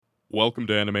Welcome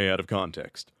to Anime Out of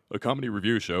Context, a comedy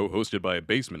review show hosted by a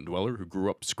basement dweller who grew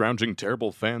up scrounging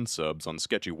terrible fan subs on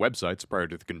sketchy websites prior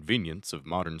to the convenience of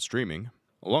modern streaming,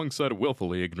 alongside a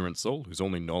willfully ignorant soul whose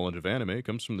only knowledge of anime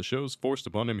comes from the shows forced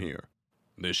upon him here.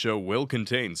 This show will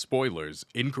contain spoilers,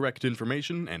 incorrect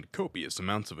information, and copious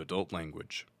amounts of adult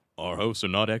language. Our hosts are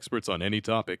not experts on any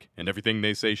topic, and everything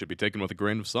they say should be taken with a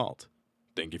grain of salt.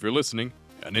 Thank you for listening,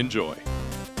 and enjoy.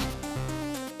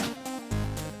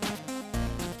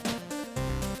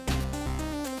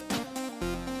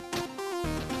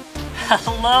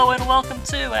 Hello and welcome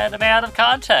to Anime Out of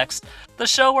Context, the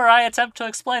show where I attempt to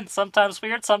explain the sometimes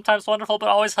weird, sometimes wonderful, but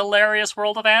always hilarious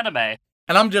world of anime.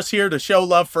 And I'm just here to show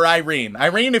love for Irene.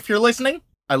 Irene, if you're listening,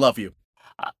 I love you.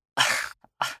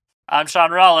 I'm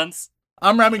Sean Rollins.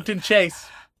 I'm Remington Chase.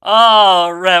 Oh,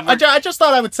 Rem. I just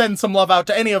thought I would send some love out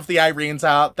to any of the Irenes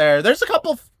out there. There's a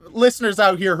couple of listeners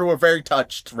out here who are very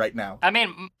touched right now. I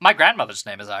mean, my grandmother's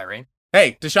name is Irene.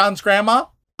 Hey, Deshaun's grandma,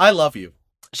 I love you.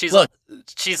 She's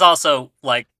also,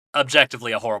 like,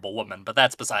 objectively a horrible woman, but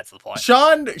that's besides the point.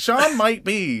 Sean might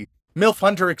be MILF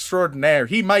Hunter extraordinaire.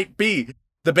 He might be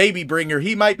the baby bringer.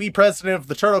 He might be president of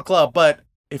the Turtle Club, but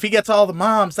if he gets all the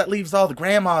moms, that leaves all the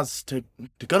grandmas to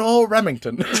good old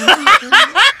Remington. Are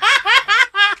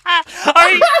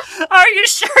you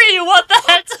sure you want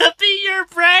that to be your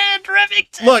brand,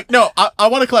 Remington? Look, no, I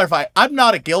want to clarify. I'm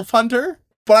not a GILF hunter,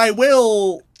 but I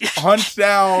will hunt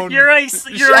down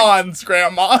Sean's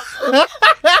grandma.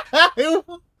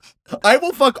 I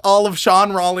will fuck all of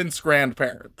Sean Rollins'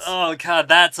 grandparents. Oh god,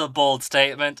 that's a bold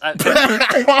statement. Considering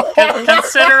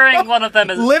one of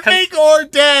them is living or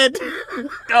dead.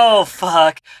 Oh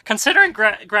fuck! Considering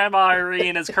Grandma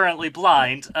Irene is currently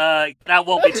blind, that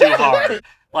won't be too hard.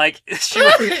 Like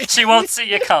she won't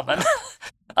see you coming.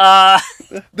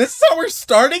 This is how we're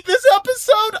starting this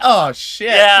episode? Oh,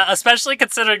 shit. Yeah, especially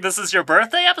considering this is your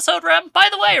birthday episode, Rem. By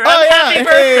the way, Rem, happy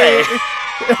birthday!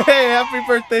 Hey, happy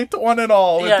birthday to one and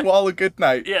all, and to all a good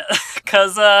night. Yeah,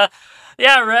 because, Rem,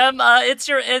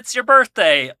 it's your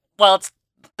birthday. Well,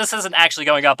 this isn't actually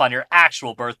going up on your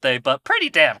actual birthday, but pretty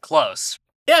damn close.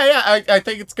 Yeah, I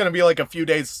think it's gonna be like a few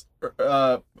days,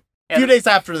 few days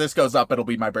after this goes up, it'll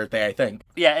be my birthday, I think.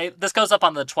 Yeah, this goes up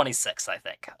on the 26th, I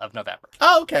think, of November.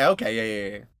 Oh, okay,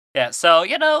 yeah. Yeah, so,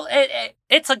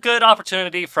 it's a good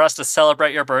opportunity for us to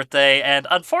celebrate your birthday, and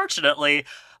unfortunately,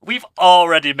 we've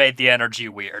already made the energy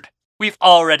weird. We've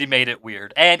already made it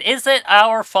weird. And is it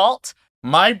our fault?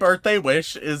 My birthday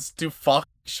wish is to fuck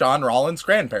Sean Rollins'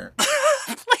 grandparents.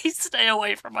 Please stay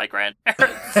away from my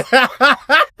grandparents.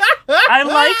 I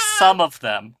like some of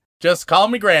them. Just call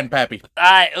me Grandpappy.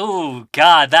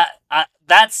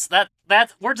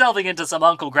 We're delving into some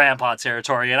Uncle Grandpa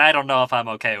territory, and I don't know if I'm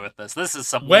okay with this. This is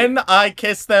some... When I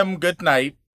kiss them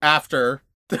goodnight after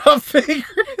the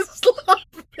vigorous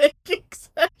love-making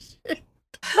session,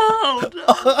 oh,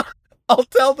 no. I'll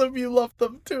tell them you love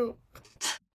them too.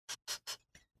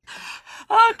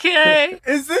 Okay.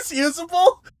 Is this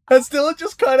usable? Has Dylan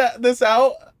just cut this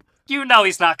out? You know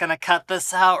he's not gonna cut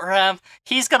this out, Rem.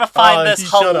 He's gonna find this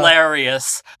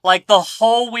hilarious. Like the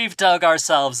hole we've dug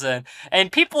ourselves in. And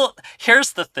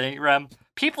here's the thing, Rem.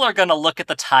 People are gonna look at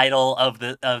the title of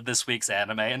this week's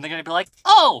anime and they're gonna be like,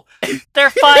 oh, they're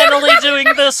finally doing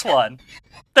this one.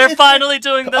 They're finally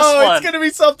doing this one. Oh, it's gonna be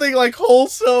something like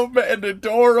wholesome and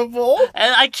adorable.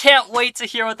 And I can't wait to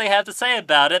hear what they have to say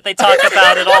about it. They talk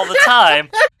about it all the time.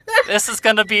 This is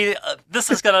gonna be a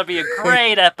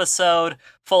great episode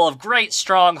full of great,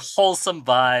 strong, wholesome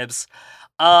vibes.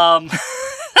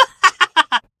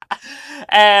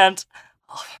 And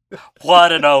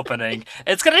what an opening.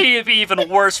 It's going to be even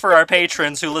worse for our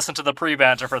patrons who listen to the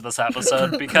pre-banter for this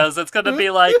episode, because it's going to be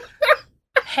like,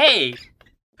 hey,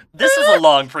 this is a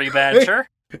long pre-banter.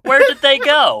 Where did they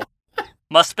go?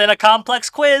 Must have been a complex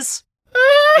quiz.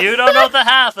 You don't know the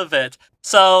half of it.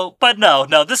 So, but no,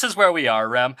 this is where we are,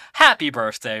 Rem. Happy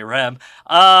birthday, Rem.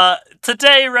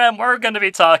 Today, Rem, we're going to be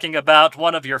talking about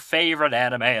one of your favorite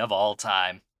anime of all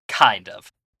time. Kind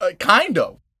of. Kind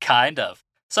of.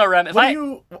 So, Rem,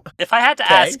 if I had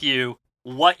to ask you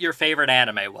what your favorite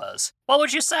anime was, what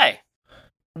would you say?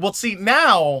 Well, see,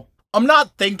 now, I'm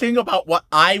not thinking about what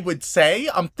I would say.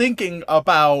 I'm thinking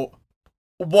about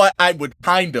what I would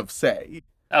kind of say.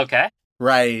 Okay.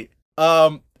 Right.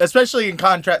 Especially in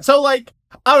contrast. So, like,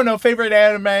 I don't know, favorite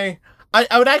anime.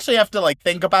 I would actually have to, like,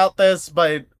 think about this,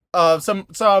 but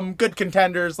some good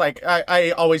contenders, like,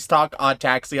 I always talk Odd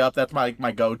Taxi up. That's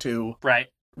my go-to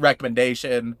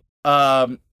recommendation.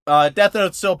 Death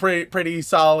Note's still pretty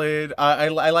solid. I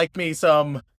like me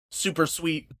some super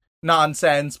sweet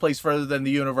nonsense, Place Further Than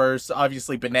the Universe.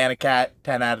 Obviously, Banana Cat,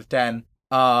 10 out of 10.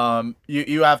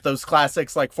 You have those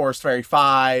classics like Forest Fairy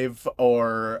 5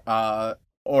 or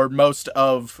most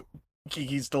of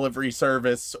Kiki's Delivery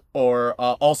Service, or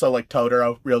also like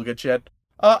Totoro, real good shit.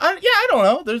 I don't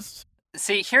know. There's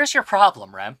See, here's your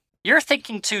problem, Rem. You're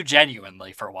thinking too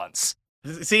genuinely for once.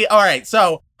 See, all right.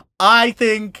 So I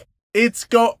think it's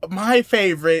my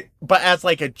favorite, but as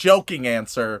like a joking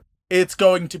answer, it's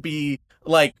going to be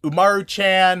like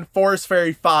Umaru-chan, Forest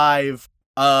Fairy 5,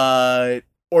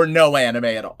 or no anime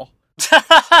at all.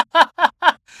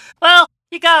 Well,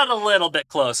 you got a little bit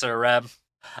closer, Rem.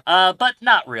 But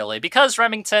not really, because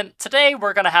Remington, today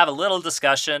we're going to have a little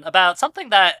discussion about something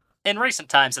that in recent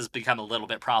times has become a little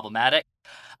bit problematic.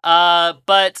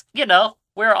 But,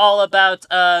 we're all about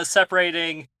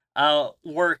separating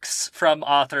works from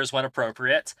authors when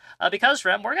appropriate. Because,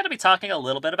 Rem, we're going to be talking a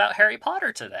little bit about Harry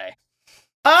Potter today.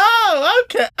 Oh,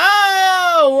 okay.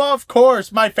 Oh, of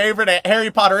course.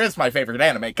 Harry Potter is my favorite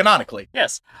anime, canonically.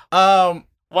 Yes. Um,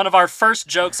 One of our first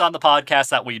jokes on the podcast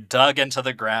that we dug into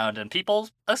the ground, and people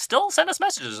still send us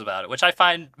messages about it, which I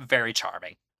find very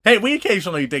charming. hey, we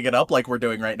occasionally dig it up like we're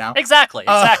doing right now. Exactly.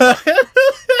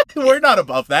 We're not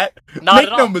above that. Not Make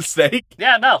at all. no mistake.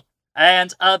 Yeah, no.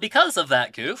 And because of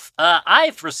that goof,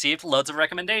 I've received loads of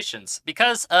recommendations.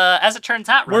 Because, as it turns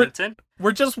out, Remington...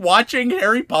 We're just watching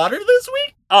Harry Potter this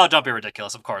week? Oh, don't be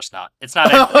ridiculous. Of course not. It's not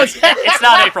it's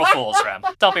not April Fool's, Rem.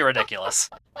 Don't be ridiculous.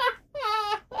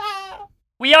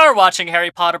 We are watching Harry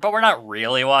Potter, but we're not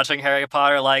really watching Harry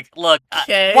Potter. Like, look,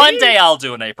 Okay. one day I'll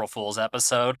do an April Fool's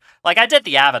episode. Like, I did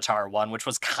the Avatar one, which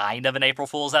was kind of an April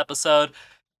Fool's episode.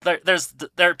 There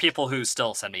are people who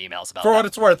still send me emails about For that. what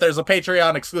it's worth, there's a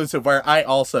Patreon exclusive where I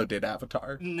also did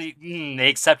Avatar.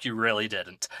 Except you really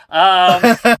didn't.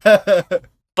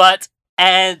 But,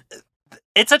 and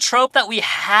it's a trope that we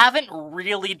haven't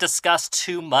really discussed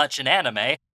too much in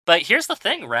anime. But here's the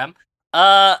thing, Rem.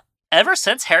 Ever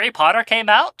since Harry Potter came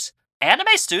out,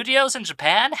 anime studios in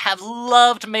Japan have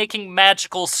loved making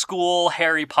magical school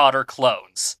Harry Potter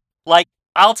clones. Like,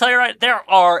 I'll tell you right, there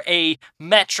are a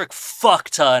metric fuck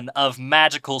ton of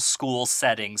magical school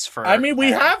settings for I mean,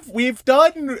 we've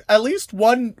done at least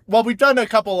one, well, we've done a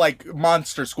couple, like,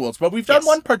 monster schools, but we've done Yes.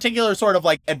 one particular sort of,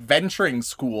 like, adventuring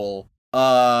school,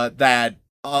 that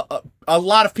a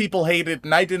lot of people hated,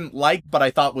 and I didn't like, but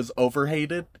I thought was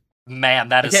overhated. Man,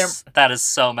 that is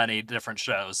so many different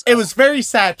shows. It was very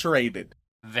saturated.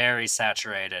 Very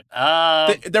saturated.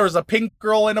 There was a pink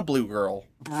girl and a blue girl.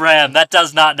 Rem, that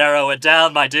does not narrow it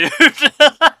down, my dude.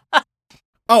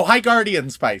 Oh, High Guardian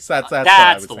Spice. That's what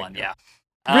I was the one, thinking.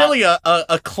 yeah. Really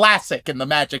a classic in the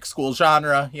magic school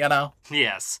genre, you know?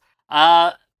 Yes.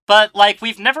 But, like,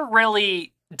 we've never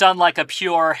really done, like, a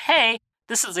pure, hey,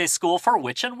 this is a school for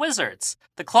witch and wizards.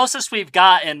 The closest we've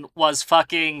gotten was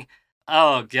fucking,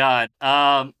 oh, God.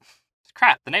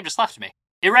 Crap, the name just left me.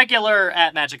 Irregular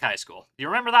at Magic High School. You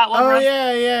remember that one, Oh, Rem?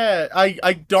 yeah.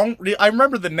 I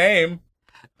remember the name.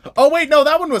 Oh, wait, no,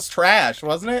 that one was trash,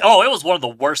 wasn't it? Oh, it was one of the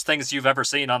worst things you've ever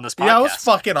seen on this podcast. Yeah, it was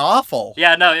fucking awful.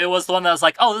 Yeah, no, it was the one that was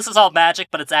like, oh, this is all magic,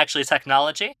 but it's actually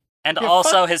technology. And Yeah,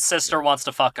 also, his sister wants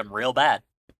to fuck him real bad.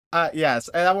 Yes,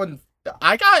 and that one,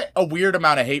 I got a weird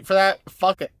amount of hate for that.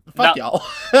 Fuck it. Fuck y'all.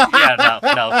 Yeah,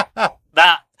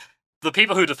 no. The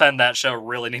people who defend that show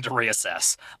really need to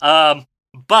reassess.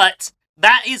 But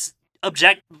that is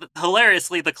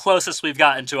hilariously the closest we've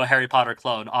gotten to a Harry Potter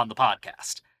clone on the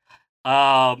podcast.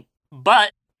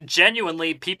 But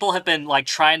genuinely, people have been like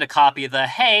trying to copy the,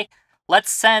 hey, let's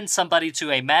send somebody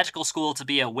to a magical school to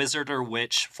be a wizard or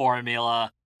witch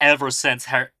formula ever since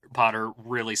Harry Potter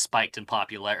really spiked in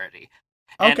popularity.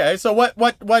 And- Okay, so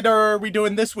what are we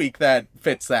doing this week that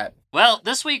fits that? Well,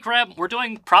 this week, Rem, we're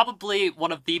doing probably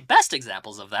one of the best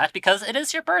examples of that because it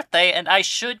is your birthday and I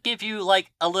should give you,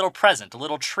 like, a little present, a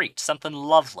little treat, something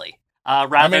lovely. I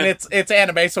mean, it's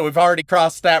anime, so we've already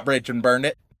crossed that bridge and burned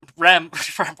it. Rem,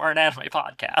 we're an anime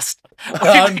podcast.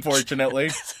 Unfortunately.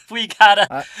 we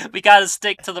gotta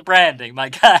stick to the branding, my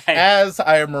guy. As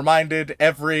I am reminded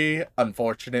every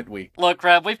unfortunate week. Look,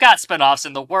 Rem, we've got spin-offs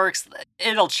in the works.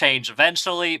 It'll change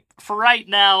eventually. For right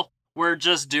now, we're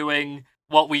just doing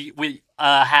what we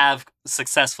have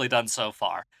successfully done so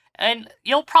far. And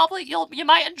you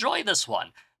might enjoy this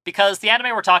one. Because the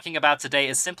anime we're talking about today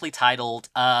is simply titled,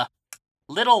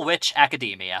 Little Witch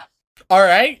Academia.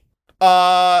 Alright.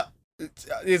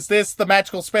 Is this the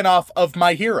magical spin-off of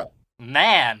My Hero?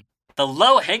 Man, the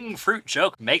low-hanging fruit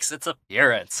joke makes its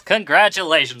appearance.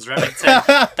 Congratulations, Remington.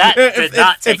 That did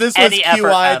not take if this any was effort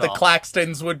QI, at the all.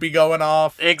 Claxtons would be going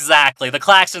off. Exactly. The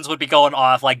Claxtons would be going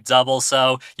off like double,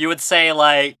 so you would say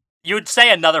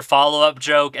another follow-up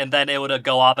joke, and then it would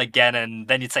go up again, and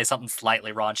then you'd say something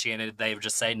slightly raunchy, and they would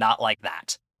just say, not like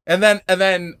that. And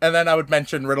then I would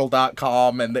mention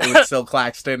riddle.com and it would still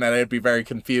Claxton and I'd be very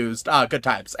confused. Good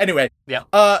times. Anyway. Yeah.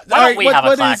 Why don't we have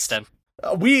a Claxton?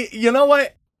 You know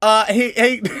what?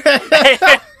 Hey,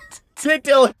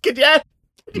 Dylan, could you?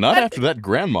 Not after that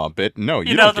grandma bit. No,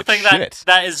 you know don't the get thing shit.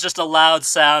 that is just a loud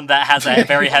sound that has a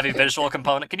very heavy visual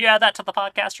component. Can you add that to the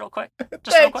podcast real quick?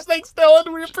 Just real quick. Thanks,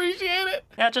 Dylan. We appreciate it.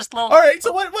 Yeah, just a little. All right.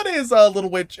 So what is Little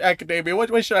Witch Academia?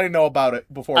 What should I know about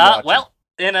it before watching? Well,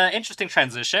 in an interesting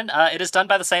transition, it is done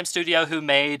by the same studio who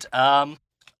made Cyberpunk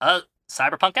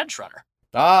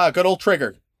Edgerunner. Good old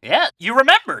Trigger. Yeah, you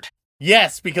remembered.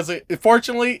 Yes, because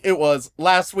fortunately it was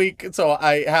last week, so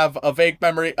I have a vague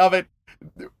memory of it.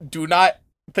 Do not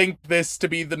think this to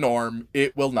be the norm.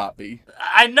 It will not be.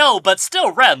 I know, but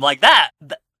still, Rem, like that.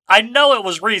 I know it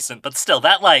was recent, but still,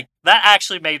 that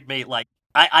actually made me like.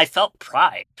 I felt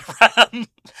pride.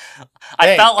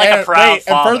 I felt like a proud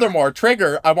father. And furthermore,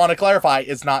 Trigger, I want to clarify,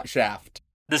 is not Shaft.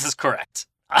 This is correct.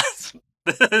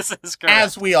 This is correct.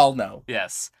 As we all know.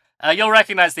 Yes. You'll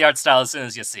recognize the art style as soon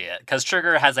as you see it, because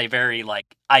Trigger has a very,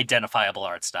 identifiable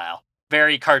art style.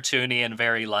 Very cartoony and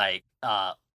very,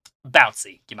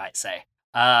 bouncy, you might say.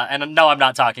 And no, I'm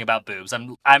not talking about boobs.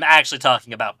 I'm actually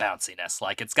talking about bounciness.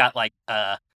 Like, it's got,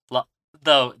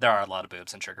 though there are a lot of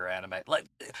boobs in Trigger anime.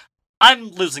 I'm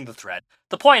losing the thread.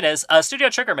 The point is, Studio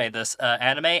Trigger made this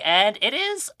anime, and it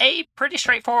is a pretty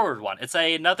straightforward one. It's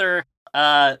another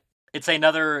Netflix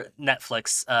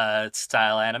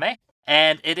style anime,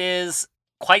 and it is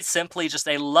quite simply just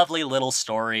a lovely little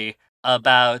story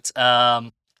about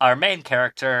our main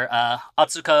character,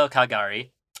 Atsuko Kagari,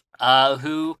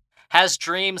 who has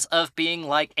dreams of being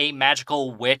like a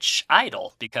magical witch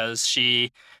idol because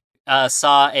she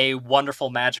saw a wonderful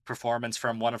magic performance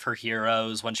from one of her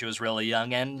heroes when she was really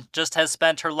young and just has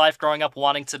spent her life growing up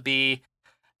wanting to be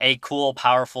a cool,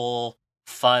 powerful,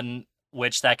 fun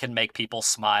witch that can make people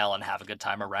smile and have a good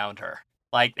time around her.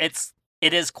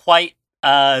 It is quite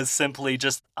simply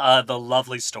just the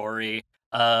lovely story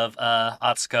of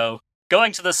Atsuko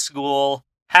going to the school,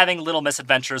 having little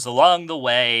misadventures along the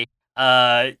way,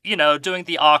 doing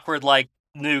the awkward,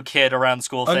 new kid around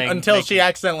school thing. Until she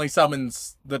accidentally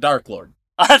summons the Dark Lord.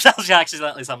 Until she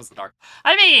accidentally summons the Dark.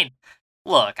 I mean,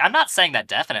 look, I'm not saying that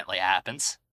definitely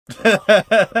happens.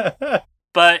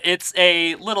 But it's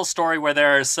a little story where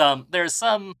there's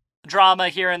some drama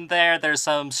here and there. There's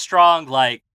some strong,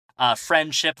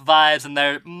 friendship vibes, and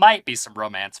there might be some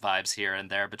romance vibes here and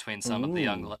there between some of the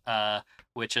young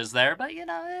witches there. But,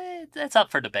 it's up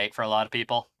for debate for a lot of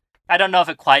people. I don't know if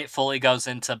it quite fully goes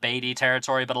into Beatty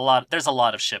territory, but there's a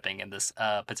lot of shipping in this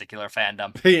particular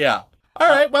fandom. Yeah. All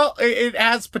right. Well, it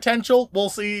has potential. We'll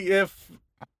see if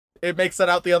it makes it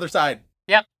out the other side.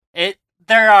 Yep.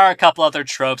 There are a couple other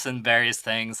tropes and various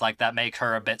things that make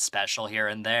her a bit special here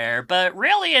and there, but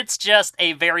really it's just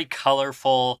a very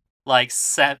colorful,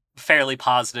 fairly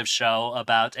positive show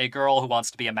about a girl who wants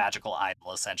to be a magical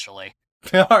idol, essentially.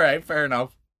 All right. Fair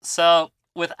enough. So,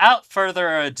 without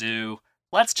further ado,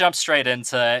 let's jump straight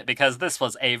into it, because this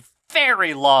was a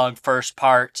very long first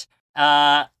part,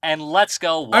 and let's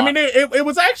go watch. I mean, it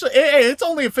was actually, it's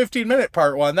only a 15-minute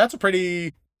part one. That's a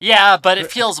pretty... Yeah, but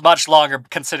it feels much longer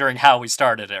considering how we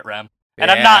started it, Rem. And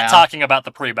I'm not talking about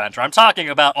the pre-banter. I'm talking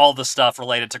about all the stuff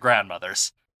related to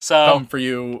grandmothers. So... Come for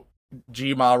you,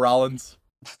 G-Ma Rollins.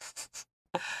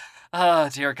 Oh,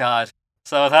 dear God.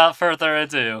 So without further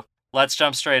ado, let's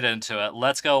jump straight into it.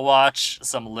 Let's go watch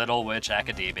some Little Witch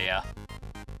Academia.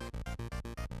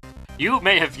 You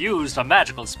may have used a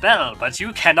magical spell, but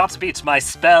you cannot beat my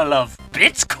spell of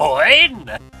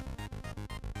Bitcoin!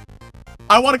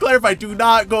 I want to clarify, do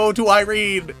not go to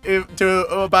Irene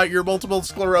about your multiple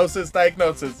sclerosis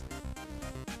diagnosis.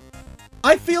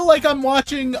 I feel like I'm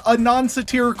watching a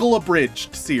non-satirical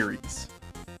abridged series.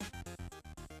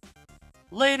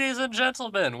 Ladies and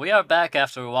gentlemen, we are back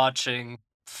after watching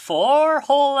 4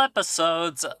 whole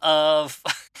episodes of...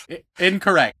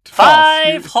 Incorrect.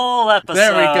 5 whole episodes.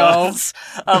 There we go.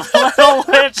 Of Little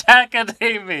Witch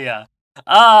Academia.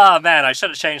 Ah, man, I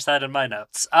should have changed that in my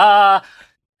notes.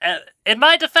 In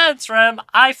my defense, Rem,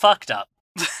 I fucked up.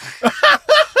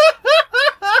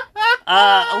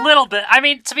 A little bit. I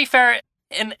mean, to be fair,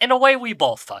 in a way, we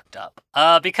both fucked up.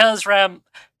 Because, Rem,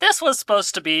 this was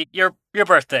supposed to be your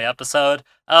birthday episode.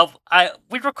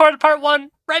 We recorded part 1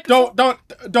 right before.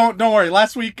 Don't worry.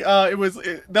 Last week,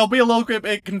 they'll be a little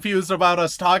bit confused about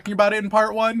us talking about it in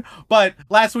part 1, but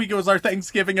last week it was our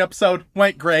Thanksgiving episode.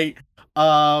 Went great.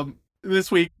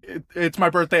 This week, it's my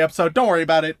birthday episode. Don't worry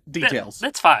about it. Details.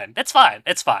 It's fine.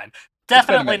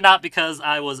 definitely minute. not because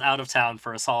I was out of town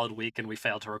for a solid week and we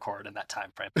failed to record in that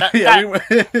time frame.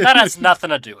 That has nothing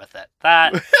to do with it.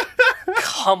 That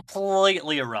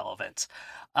completely irrelevant.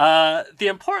 The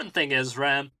important thing is,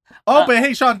 Rem. Oh, but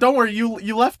hey, Sean, don't worry.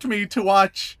 You left me to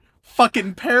watch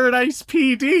fucking Paradise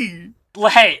PD.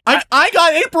 Hey, I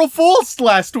got April Fool's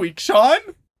last week, Sean.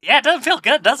 yeah, it doesn't feel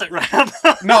good, does it, Rem?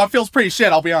 No, it feels pretty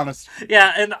shit. I'll be honest.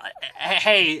 Yeah, and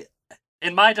hey,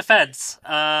 in my defense,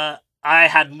 I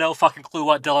had no fucking clue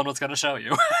what Dylan was going to show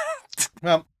you.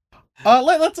 Well,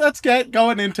 let's get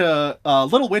going into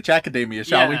Little Witch Academia,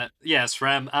 shall we? Yes,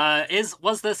 Rem.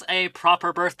 Was this a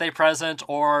proper birthday present,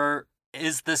 or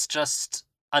is this just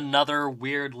another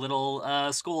weird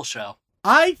little school show?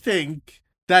 I think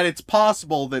that it's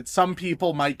possible that some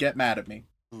people might get mad at me.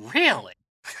 Really?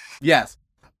 Yes.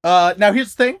 Now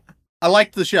here's the thing. I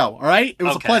liked the show, all right? It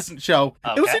was a pleasant show.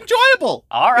 Okay. It was enjoyable.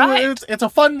 All right. It's a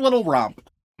fun little romp.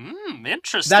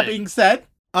 Interesting. That being said,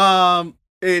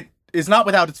 it is not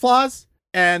without its flaws,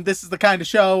 and this is the kind of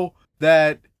show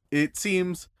that it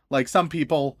seems like some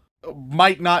people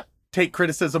might not take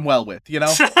criticism well with, you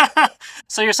know?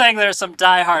 So you're saying there's some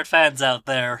diehard fans out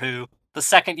there who, the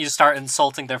second you start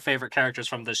insulting their favorite characters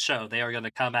from this show, they are going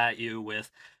to come at you with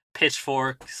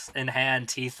pitchforks in hand,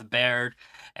 teeth bared,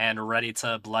 and ready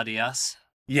to bloody us?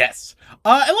 Yes.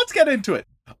 And let's get into it.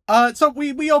 So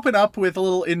we open up with a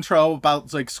little intro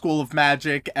about like School of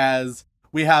Magic, as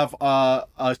we have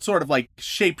a sort of like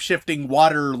shape-shifting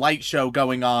water light show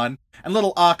going on, and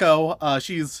little Akko,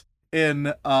 she's in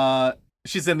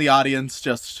the audience,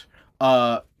 just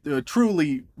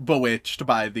truly bewitched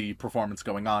by the performance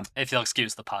going on. If you'll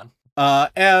excuse the pun.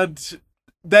 And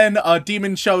then a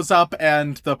demon shows up,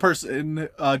 and the person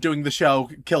doing the show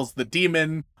kills the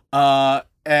demon.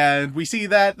 And we see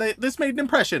that this made an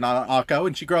impression on Akko,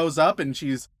 and she grows up, and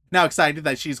she's now excited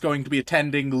that she's going to be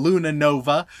attending Luna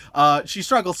Nova. She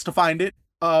struggles to find it,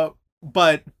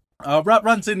 but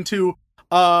runs into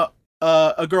a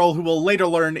girl who we'll later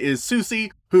learn is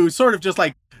Susie, who's sort of just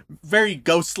like very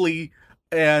ghostly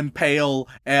and pale,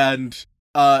 and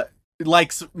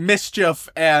likes mischief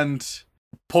and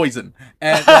poison,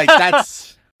 and like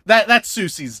that's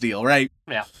Susie's deal, right?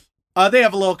 Yeah. They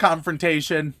have a little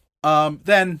confrontation.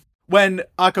 Then when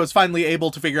Akko's finally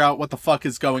able to figure out what the fuck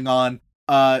is going on,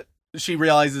 she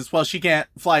realizes, well, she can't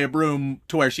fly a broom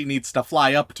to where she needs to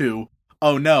fly up to.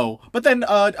 Oh no. But then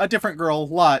a different girl,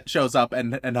 Lot, shows up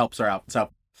and helps her out.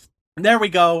 So there we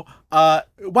go.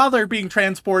 While they're being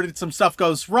transported, some stuff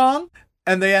goes wrong,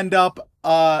 and they end up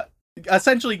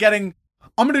essentially getting,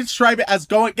 I'm going to describe it as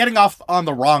getting off on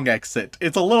the wrong exit.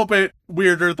 It's a little bit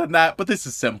weirder than that, but this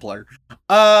is simpler.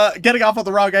 Getting off on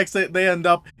the wrong exit, they end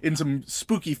up in some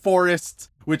spooky forests,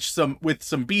 with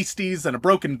some beasties and a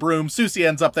broken broom. Susie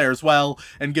ends up there as well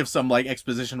and gives some like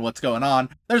exposition what's going on.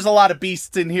 There's a lot of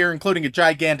beasts in here, including a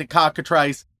gigantic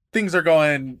cockatrice. Things are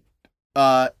going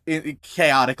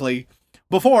chaotically.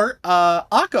 Before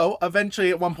Akko eventually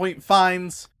at one point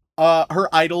finds her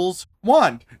idol's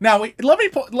wand. Now,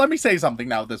 let me say something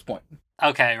now at this point.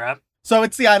 Okay, right. So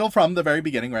it's the idol from the very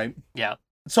beginning, right? Yeah.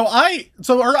 So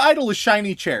her idol is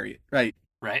Shiny Chariot, right?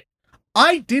 Right.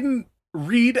 I didn't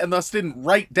read and thus didn't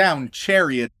write down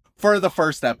Chariot for the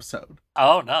first episode.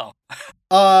 Oh no.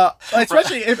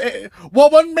 Especially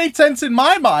what made sense in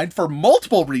my mind for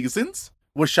multiple reasons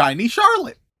was Shiny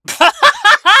Charlotte.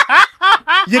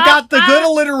 You got the good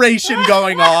alliteration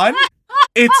going on.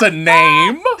 It's a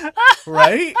name,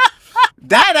 right?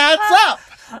 That adds up.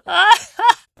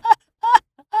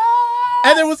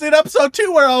 And there was in episode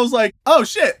 2 where I was like, oh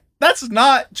shit, that's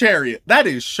not Chariot. That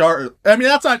is Charlotte. I mean,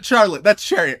 that's not Charlotte. That's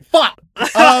Chariot. Fuck.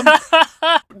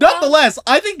 Nonetheless,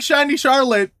 I think Shiny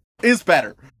Charlotte is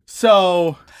better.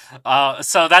 So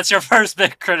that's your first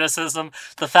big criticism.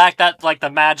 The fact that like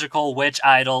the magical witch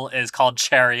idol is called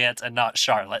Chariot and not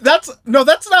Charlotte. That's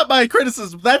not my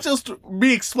criticism. That's just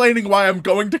me explaining why I'm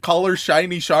going to call her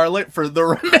Shiny Charlotte for the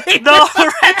remainder.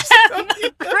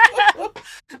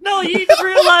 No, you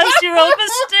realize your own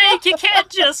mistake. You can't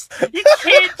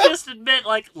just admit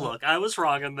like, look, I was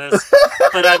wrong in this,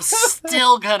 but I'm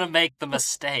still gonna make the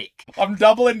mistake. I'm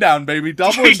doubling down, baby.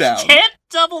 Doubling down. You can't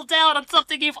double down on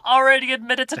something you've already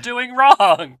admitted to doing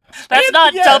wrong. That's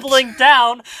not doubling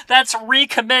down. That's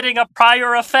recommitting a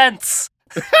prior offense.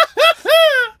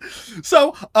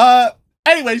 So,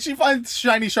 anyway, she finds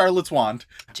Shiny Charlotte's wand.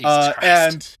 Jesus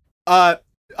Christ. And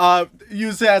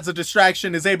use it as a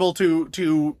distraction, is able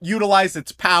to utilize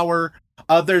its power.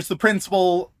 There's the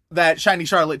principle that Shiny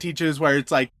Charlotte teaches where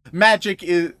it's like magic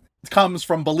comes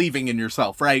from believing in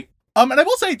yourself, right? And I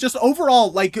will say, just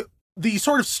overall, like, the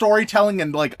sort of storytelling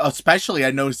and like especially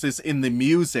I noticed this in the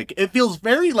music, it feels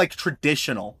very like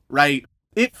traditional, right?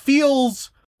 It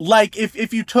feels like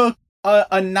if you took a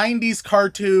 90s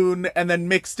cartoon and then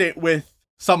mixed it with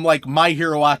some like My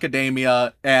Hero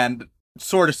Academia and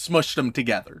sort of smushed them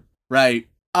together, right?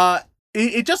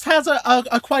 It just has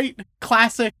a quite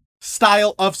classic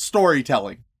style of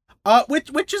storytelling,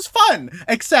 which is fun,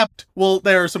 except, well,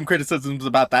 there are some criticisms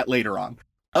about that later on.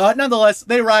 Nonetheless,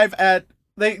 they arrive at,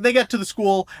 they get to the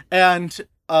school, and,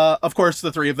 of course,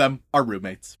 the three of them are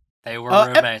roommates. They were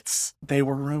roommates. They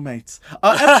were roommates.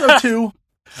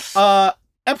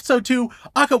 Episode 2,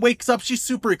 Akka wakes up, she's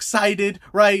super excited,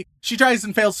 right? She tries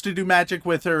and fails to do magic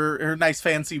with her nice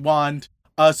fancy wand.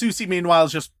 Susie, meanwhile,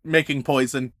 is just making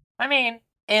poison. I mean,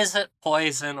 is it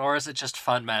poison, or is it just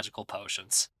fun magical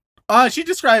potions? She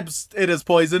describes it as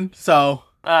poison, so...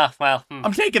 well...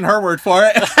 I'm taking her word for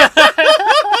it.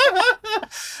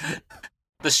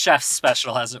 The chef's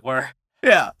special, as it were.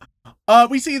 Yeah.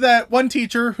 We see that one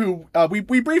teacher who,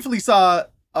 we briefly saw,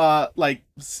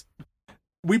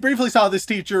 we briefly saw this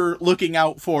teacher looking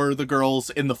out for the girls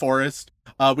in the forest.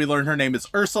 We learn her name is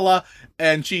Ursula,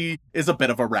 and she is a bit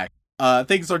of a wreck.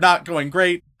 Things are not going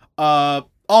great.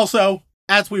 Also,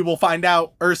 as we will find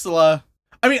out, Ursula...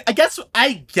 I mean, I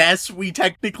guess we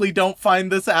technically don't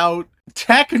find this out.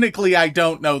 Technically, I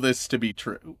don't know this to be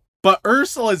true. But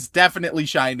Ursula is definitely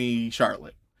Shiny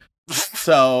Charlotte.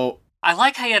 So... I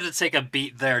like how you had to take a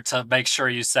beat there to make sure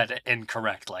you said it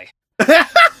incorrectly. It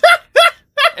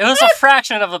was a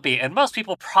fraction of a beat, and most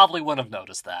people probably wouldn't have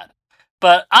noticed that.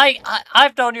 But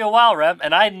I've known you a while, Rem,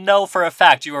 and I know for a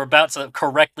fact you were about to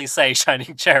correctly say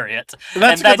Shining Chariot.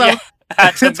 That's because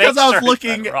I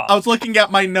was looking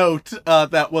at my note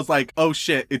that was like, oh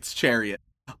shit, it's Chariot.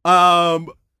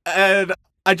 And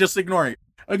I just ignoring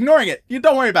it. You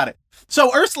don't worry about it.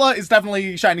 So Ursula is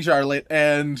definitely Shiny Charlotte,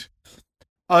 and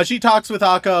she talks with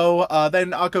Akko. Then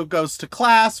Akko goes to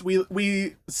class.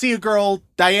 We see a girl,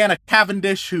 Diana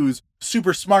Cavendish, who's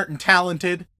super smart and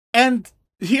talented. And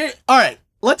here, all right,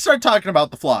 let's start talking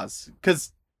about the flaws,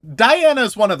 because Diana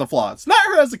is one of the flaws. Not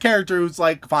her as a character who's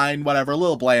like, fine, whatever, a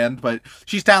little bland, but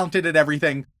she's talented at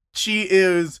everything. She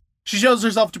shows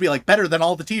herself to be like better than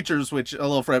all the teachers, which is a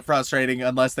little frustrating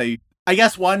unless I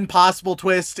guess one possible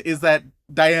twist is that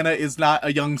Diana is not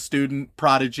a young student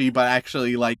prodigy, but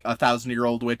actually like a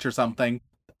 1,000-year-old witch or something,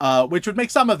 which would make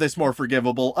some of this more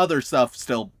forgivable. Other stuff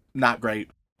still not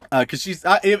great, because she's,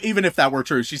 even if that were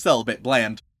true, she's still a bit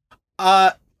bland.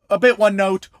 A bit one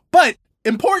note, but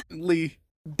importantly,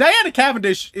 Diana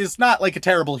Cavendish is not like a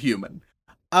terrible human.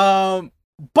 But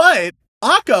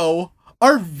Akko,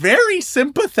 our very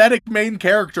sympathetic main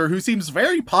character who seems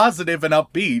very positive and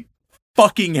upbeat,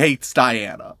 fucking hates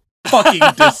Diana. Fucking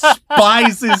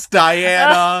despises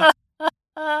Diana.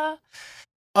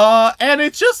 And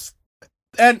it's just,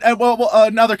 and well,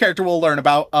 another character we'll learn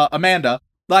about, Amanda.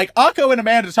 Like, Akko and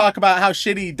Amanda talk about how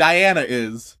shitty Diana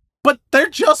is, but they're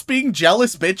just being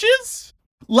jealous bitches?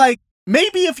 Like,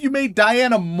 maybe if you made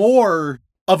Diana more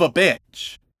of a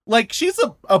bitch. Like, she's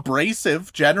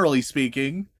abrasive, generally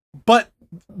speaking, but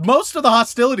most of the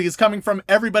hostility is coming from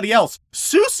everybody else.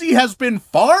 Susie has been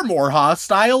far more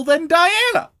hostile than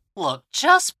Diana. Look,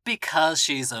 just because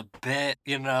she's a bit,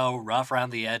 rough around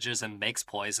the edges and makes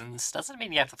poisons, doesn't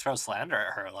mean you have to throw slander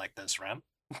at her like this, Rem.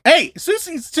 Hey,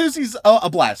 Susie's a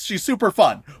blast. She's super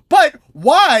fun. But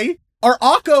why are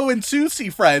Akko and Susie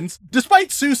friends,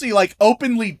 despite Susie, like,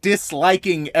 openly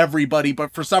disliking everybody,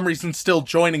 but for some reason still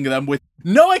joining them with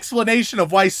no explanation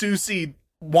of why Susie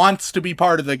wants to be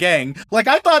part of the gang? Like,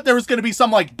 I thought there was going to be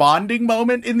some, like, bonding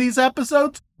moment in these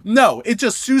episodes. No, it's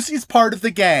just Susie's part of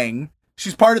the gang.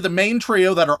 She's part of the main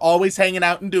trio that are always hanging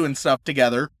out and doing stuff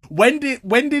together. When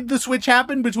did the switch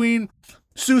happen between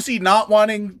Susie not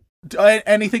wanting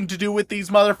anything to do with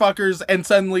these motherfuckers and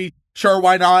suddenly, sure,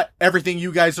 why not? Everything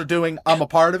you guys are doing, I'm a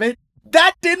part of it.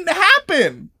 That didn't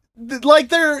happen. Like,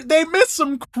 they missed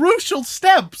some crucial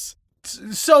steps.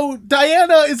 So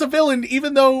Diana is a villain,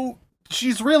 even though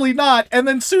she's really not. And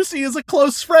then Susie is a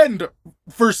close friend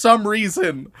for some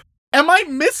reason. Am I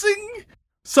missing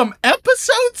some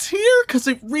episodes here? Because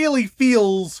it really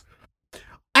feels,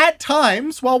 at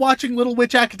times, while watching Little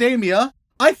Witch Academia,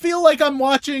 I feel like I'm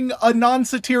watching a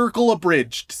non-satirical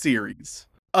abridged series.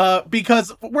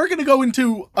 Because we're going to go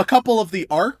into a couple of the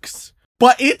arcs,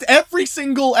 but every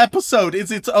single episode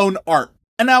is its own arc.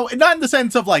 And now, not in the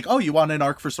sense of like, oh, you want an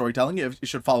arc for storytelling, you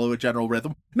should follow a general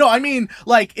rhythm. No, I mean,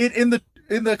 like, in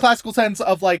the classical sense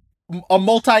of like a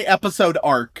multi-episode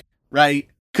arc, right?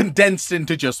 Condensed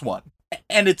into just one.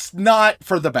 And it's not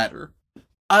for the better.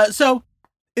 So,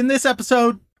 in this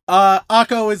episode,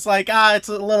 Akko is like, it's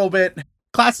a little bit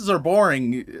classes are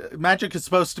boring. Magic is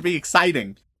supposed to be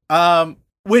exciting.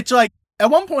 Which, like, at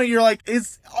one point you're like,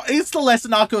 is the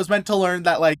lesson Akko is meant to learn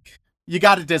that, like, you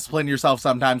gotta discipline yourself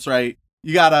sometimes, right?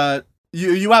 You gotta,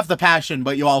 you have the passion,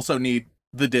 but you also need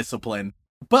the discipline.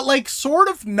 But, like, sort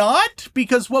of not,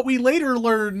 because what we later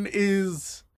learn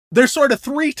is there's sort of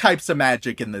 3 types of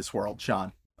magic in this world,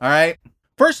 Sean. All right?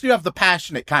 First, you have the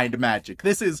passionate kind of magic.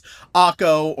 This is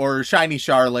Akko or Shiny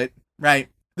Charlotte, right?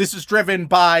 This is driven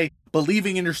by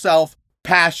believing in yourself,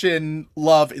 passion,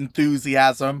 love,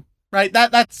 enthusiasm, right?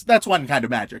 That's one kind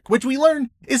of magic, which we learn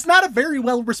is not a very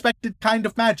well-respected kind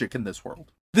of magic in this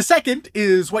world. The second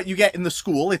is what you get in the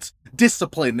school. It's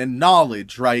discipline and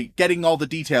knowledge, right? Getting all the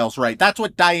details right. That's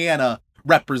what Diana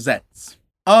represents.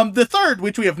 The third,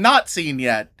 which we have not seen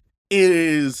yet,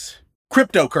 is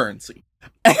cryptocurrency.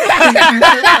 The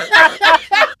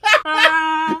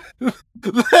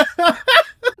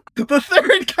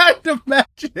third kind of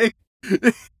magic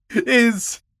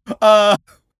is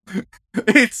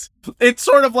it's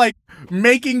sort of like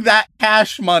making that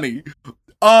cash money.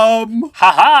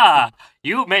 Haha!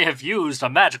 You may have used a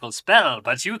magical spell,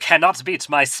 but you cannot beat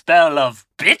my spell of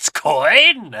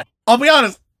Bitcoin! I'll be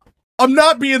honest, I'm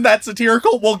not being that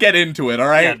satirical. We'll get into it,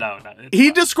 alright? Yeah, no.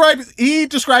 He describes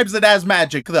it as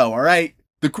magic, though, alright?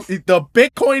 The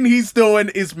Bitcoin he's doing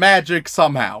is magic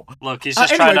somehow. Look, he's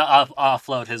just trying to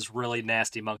offload his really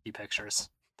nasty monkey pictures.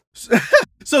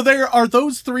 So there are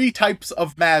those 3 types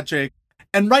of magic,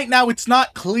 and right now it's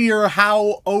not clear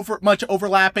how much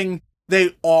overlapping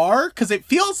they are, because it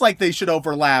feels like they should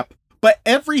overlap, but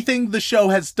everything the show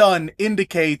has done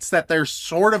indicates that they're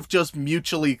sort of just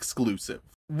mutually exclusive,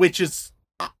 which is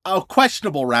a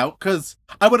questionable route, because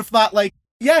I would have thought, like,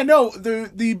 yeah, no,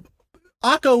 the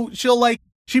Akko,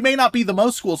 she may not be the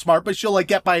most school smart, but she'll, like,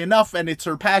 get by enough, and it's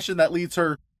her passion that leads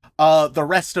her the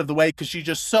rest of the way, because she's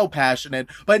just so passionate.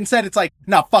 But instead it's like,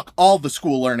 nah, fuck all the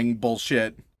school learning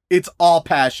bullshit. It's all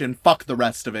passion, fuck the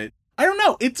rest of it. I don't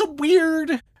know, it's a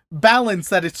weird balance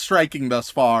that it's striking thus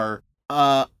far,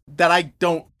 that I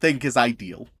don't think is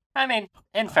ideal. I mean,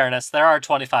 in fairness, there are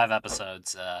 25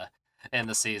 episodes in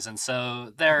the season,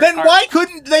 so why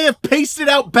couldn't they have paced it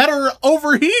out better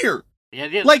over here? Yeah,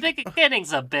 the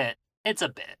beginning's a bit. It's a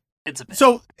bit.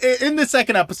 So, in the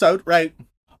second episode, right,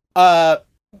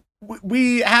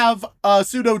 we have a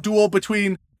pseudo-duel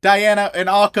between Diana and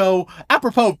Akko,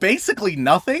 apropos basically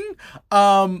nothing,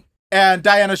 and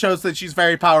Diana shows that she's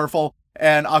very powerful,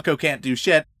 and Akko can't do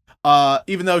shit,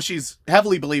 even though she's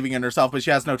heavily believing in herself, but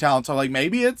she has no talent, so, like,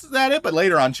 maybe it's it, but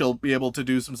later on she'll be able to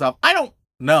do some stuff. I don't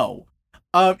know.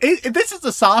 This is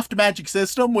a soft magic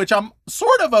system, which I'm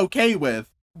sort of okay with,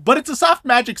 but it's a soft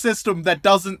magic system that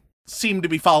doesn't seem to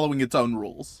be following its own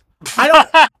rules. I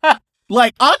don't...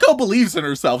 Like, Akko believes in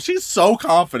herself. She's so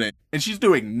confident, and she's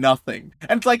doing nothing.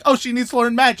 And it's like, oh, she needs to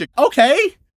learn magic.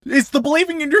 Okay. Is the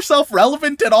believing in yourself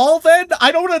relevant at all, then?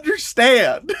 I don't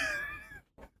understand.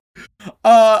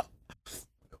 I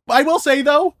will say,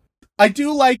 though, I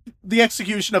do like the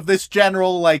execution of this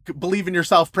general, like, believe in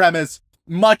yourself premise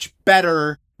much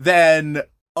better than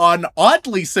an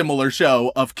oddly similar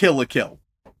show of Kill la Kill.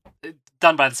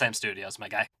 Done by the same studios, my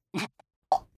guy.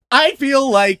 I feel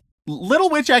like Little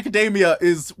Witch Academia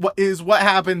is what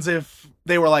happens if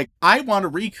they were like, I want to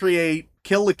recreate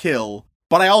Kill la Kill,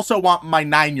 but I also want my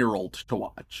 9-year-old to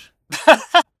watch.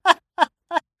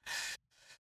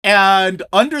 And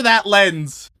under that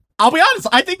lens, I'll be honest,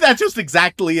 I think that's just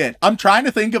exactly it. I'm trying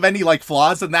to think of any, like,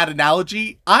 flaws in that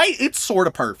analogy. It's sort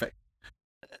of perfect.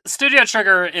 Studio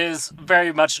Trigger is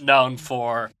very much known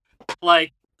for,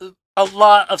 like, a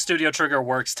lot of Studio Trigger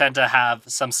works tend to have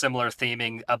some similar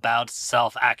theming about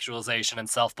self-actualization and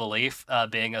self-belief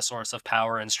being a source of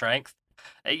power and strength.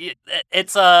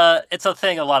 It's a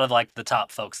thing a lot of, like, the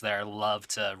top folks there love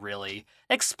to really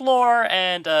explore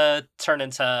and turn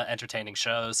into entertaining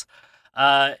shows.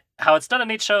 How it's done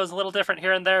in each show is a little different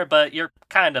here and there, but you're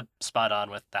kind of spot on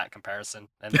with that comparison.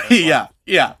 Yeah.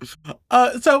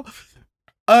 So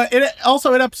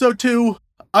also in episode 2,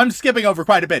 I'm skipping over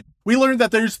quite a bit. We learned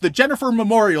that there's the Jennifer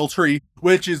Memorial Tree,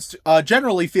 which is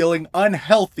generally feeling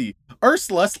unhealthy.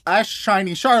 Ursula /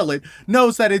 Shiny Charlotte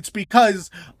knows that it's because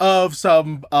of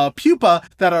some pupa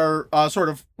that are sort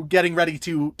of getting ready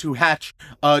to hatch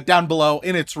down below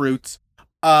in its roots,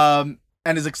 and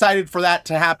is excited for that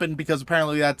to happen because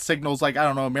apparently that signals, like, I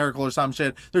don't know, a miracle or some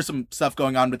shit. There's some stuff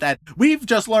going on with that. We've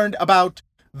just learned about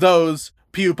those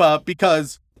pupa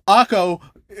because Akko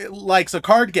likes a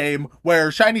card game where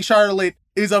Shiny Charlotte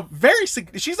is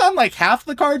she's on, like, half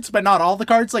the cards, but not all the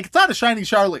cards. Like, it's not a Shiny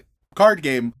Charlotte card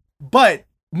game, but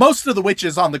most of the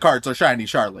witches on the cards are Shiny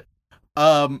Charlotte.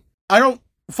 I don't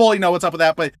fully know what's up with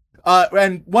that, but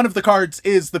And one of the cards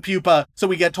is the pupa, so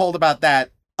we get told about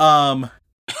that.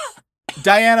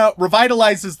 Diana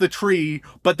revitalizes the tree,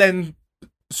 but then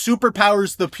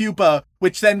superpowers the pupa,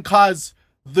 which then cause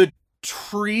the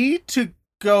tree to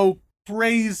go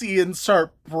crazy and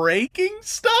start breaking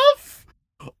stuff.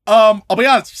 I'll be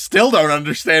honest, still don't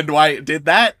understand why it did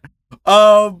that.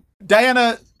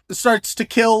 Diana starts to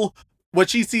kill what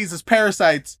she sees as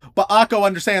parasites, but Akko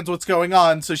understands what's going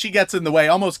on, so she gets in the way,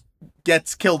 almost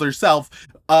gets killed herself.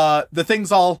 The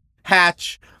things all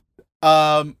hatch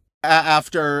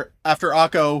after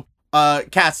Akko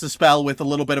casts a spell with a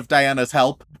little bit of Diana's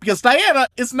help, because Diana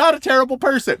is not a terrible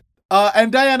person.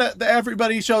 And Diana,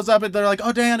 everybody shows up and they're like,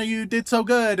 "Oh, Diana, you did so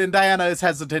good." And Diana is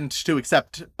hesitant to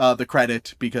accept the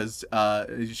credit because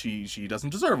she doesn't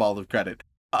deserve all the credit.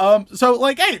 So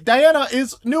like, hey, Diana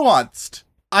is nuanced.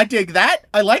 I dig that.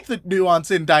 I like the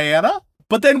nuance in Diana.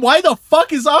 But then why the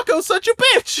fuck is Akko such a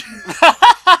bitch?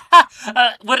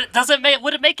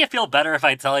 Would it make you feel better if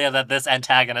I tell you that this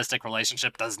antagonistic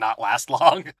relationship does not last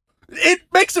long? It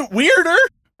makes it weirder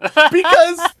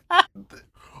because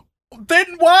then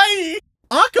why,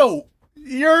 Akko?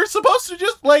 You're supposed to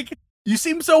just like, you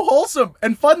seem so wholesome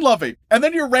and fun-loving, and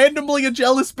then you're randomly a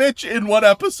jealous bitch in one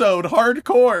episode,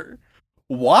 hardcore.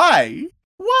 Why?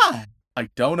 Why? I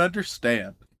don't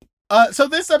understand. So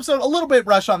this episode, a little bit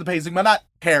rushed on the pacing, but not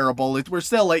terrible. We're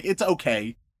still like, it's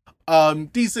okay.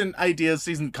 Decent ideas,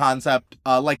 decent concept,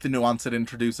 like the nuance it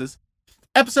introduces.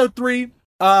 Episode 3,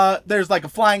 there's like a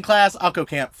flying class. Akko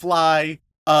can't fly,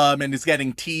 and is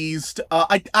getting teased.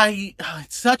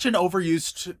 It's such an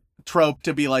overused trope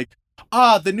to be like,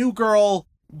 the new girl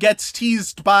gets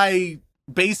teased by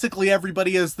basically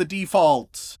everybody as the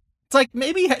default. It's like,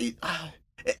 maybe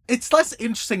it's less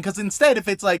interesting, because instead, if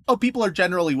it's like, oh, people are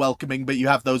generally welcoming, but you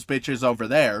have those bitches over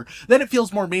there, then it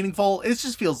feels more meaningful. It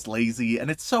just feels lazy,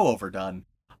 and it's so overdone.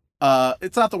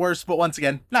 It's not the worst, but once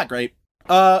again, not great.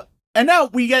 And now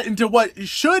we get into what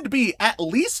should be at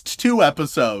least 2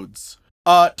 episodes,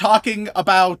 talking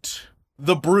about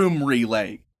the broom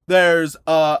relay. There's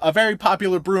a very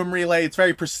popular broom relay. It's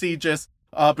very prestigious,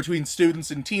 between students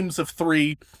in teams of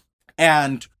 3,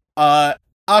 and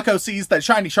Akko sees that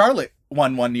Shiny Charlotte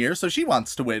won one year, so she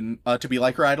wants to win, to be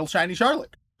like her idol, Shiny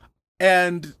Charlotte.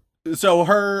 And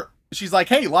so she's like,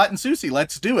 "Hey, Lot and Susie,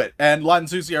 let's do it." And Lot and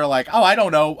Susie are like, "Oh, I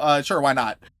don't know, sure, why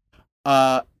not?"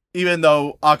 Even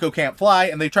though Akko can't fly,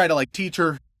 and they try to like teach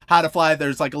her how to fly.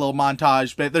 There's like a little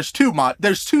montage, but there's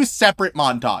two separate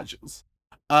montages.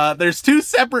 There's 2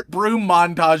 separate broom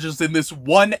montages in this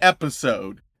one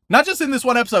episode. Not just in this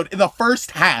one episode, in the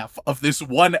first half of this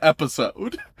one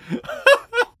episode.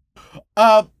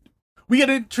 We get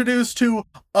introduced to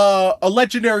a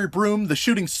legendary broom, the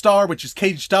Shooting Star, which is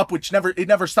caged up, which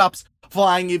never stops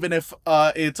flying, even if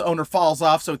its owner falls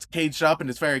off, so it's caged up and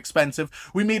it's very expensive.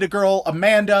 We meet a girl,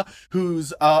 Amanda,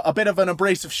 who's a bit of an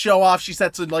abrasive show-off. She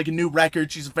sets like a new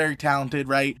record. She's very talented,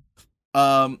 right?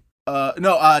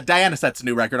 Diana sets a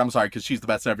new record. I'm sorry, because she's the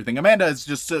best at everything. Amanda is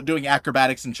just doing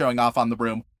acrobatics and showing off on the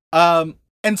broom.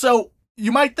 And so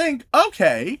you might think,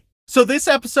 okay, so this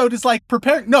episode is like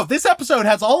preparing. No, this episode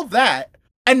has all of that.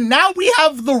 And now we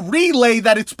have the relay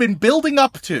that it's been building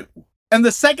up to. And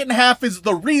the second half is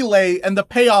the relay and the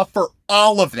payoff for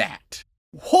all of that.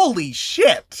 Holy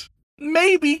shit.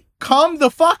 Maybe calm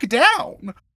the fuck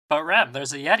down. But Rem,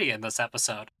 there's a Yeti in this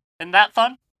episode. Isn't that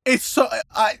fun? It's so,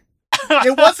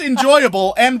 it was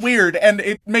enjoyable and weird, and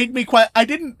it made me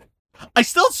I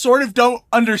still sort of don't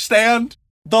understand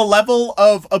the level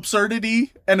of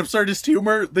absurdity and absurdist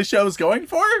humor the show is going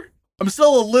for. I'm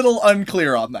still a little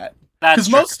unclear on that. That's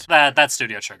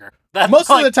Studio Trigger. Most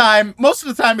of the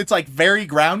time it's like very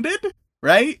grounded,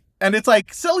 right? And it's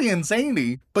like silly and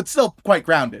zany, but still quite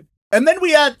grounded. And then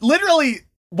we had literally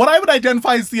what I would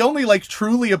identify as the only like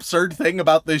truly absurd thing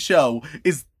about this show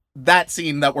is that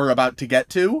scene that we're about to get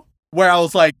to, where I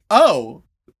was like, oh,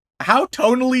 how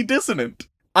tonally dissonant.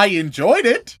 I enjoyed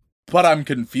it, but I'm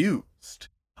confused.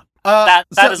 That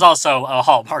is also a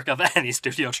hallmark of any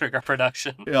Studio Trigger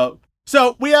production. Yeah.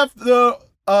 So we have the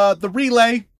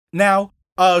relay now.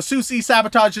 Susie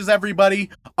sabotages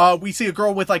everybody. We see a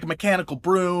girl with like a mechanical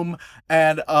broom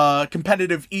and a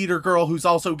competitive eater girl who's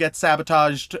also gets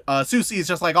sabotaged. Susie is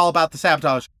just like all about the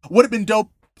sabotage. Would have been dope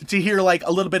to hear like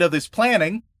a little bit of this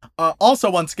planning.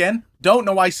 Also, once again, don't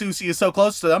know why Susie is so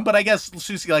close to them, but I guess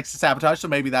Susie likes to sabotage, so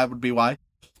maybe that would be why.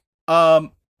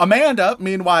 Amanda,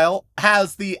 meanwhile,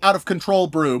 has the out-of-control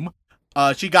broom.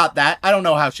 She got that. I don't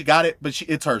know how she got it, but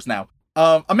it's hers now.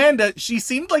 Amanda, she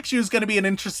seemed like she was going to be an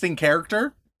interesting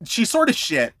character. She's sort of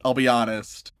shit, I'll be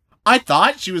honest. I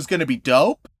thought she was going to be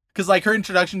dope, because like her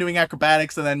introduction doing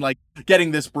acrobatics and then like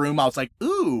getting this broom, I was like,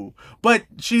 ooh. But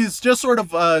she's just sort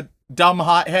of a dumb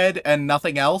hothead and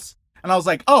nothing else. And I was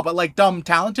like, oh, but like dumb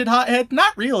talented hothead?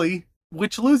 Not really,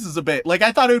 which loses a bit. Like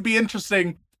I thought it would be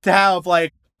interesting to have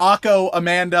like Akko,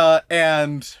 Amanda,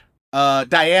 and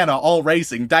Diana all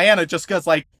racing. Diana just because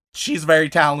like she's very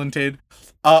talented.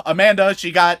 Amanda,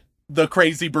 she got the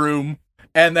crazy broom.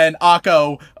 And then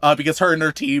Akko, because her and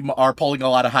her team are pulling a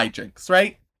lot of hijinks,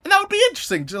 right? And that would be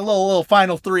interesting. Just a little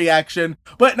final three action.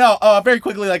 But no, very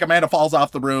quickly, like Amanda falls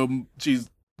off the broom. She's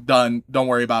done. Don't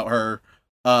worry about her.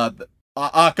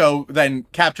 Akko then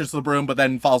captures the broom, but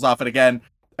then falls off it again.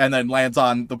 And then lands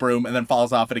on the broom and then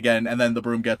falls off it again. And then the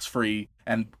broom gets free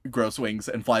and grows wings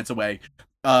and flies away.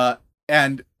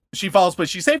 And she falls, but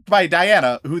she's saved by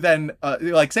Diana, who then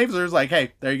like saves her. Is like,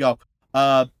 hey, there you go.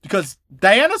 Because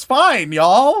Diana's fine,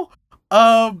 y'all.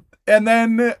 And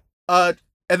then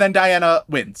Diana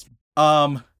wins.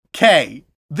 K.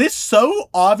 This so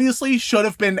obviously should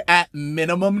have been at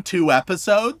minimum 2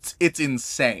 episodes. It's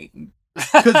insane.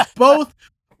 Because both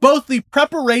the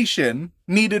preparation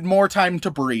needed more time to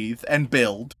breathe and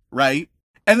build, right?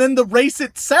 And then the race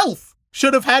itself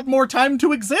should have had more time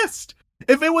to exist.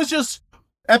 If it was just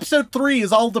episode 3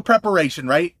 is all the preparation,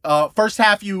 right? First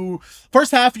half you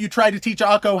try to teach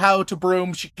Akko how to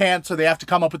broom. She can't, so they have to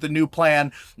come up with a new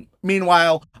plan.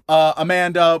 Meanwhile,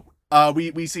 Amanda,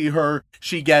 we see her.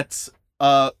 She gets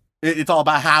it's all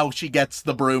about how she gets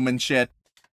the broom and shit.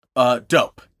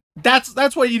 Dope.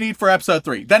 That's what you need for episode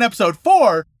 3. Then episode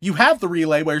 4, you have the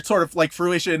relay where it's sort of like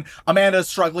fruition. Amanda's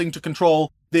struggling to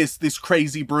control this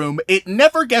crazy broom. It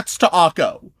never gets to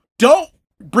Akko. Don't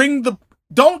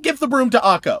give the broom to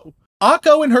Akko.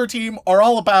 Akko and her team are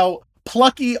all about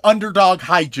plucky underdog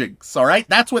hijinks, all right?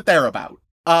 That's what they're about.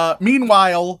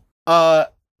 Meanwhile,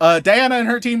 Diana and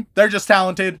her team, they're just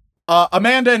talented.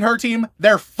 Amanda and her team,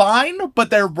 they're fine, but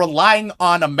they're relying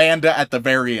on Amanda at the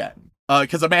very end.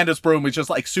 Because Amanda's broom is just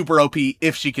like super OP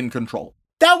if she can control.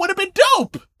 That would have been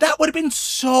dope! That would have been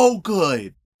so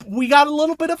good. We got a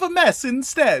little bit of a mess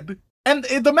instead. And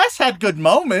the mess had good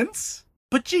moments,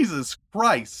 but Jesus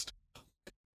Christ.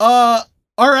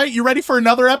 Alright, you ready for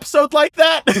another episode like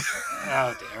that?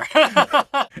 Oh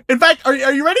dear. In fact, are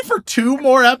you ready for 2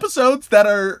 more episodes that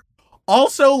are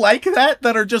also like that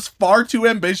are just far too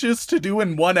ambitious to do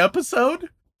in 1 episode?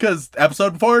 Because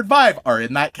episode 4 and 5 are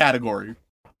in that category.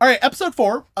 Alright, episode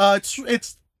 4,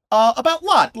 it's about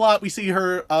Lot. Lot, we see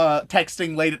her,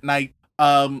 texting late at night.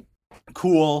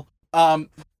 Cool.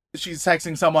 She's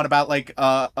texting someone about, like,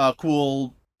 a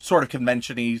cool sort of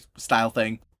convention-y style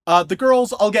thing. The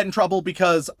girls all get in trouble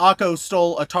because Akko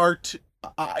stole a tart.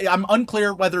 I'm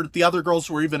unclear whether the other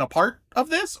girls were even a part of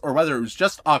this, or whether it was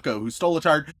just Akko who stole a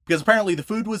tart, because apparently the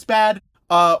food was bad,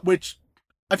 which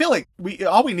I feel like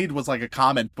all we needed was, like, a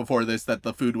comment before this that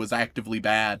the food was actively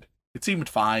bad. It seemed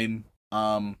fine.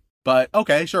 But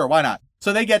okay, sure, why not?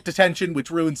 So they get detention,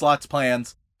 which ruins Lot's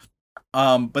plans.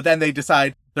 But then they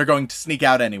decide they're going to sneak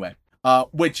out anyway.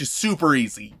 Which is super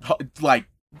easy. Like,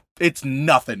 it's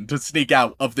nothing to sneak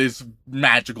out of this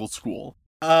magical school.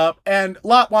 And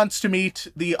Lot wants to meet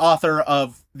the author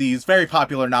of these very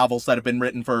popular novels that have been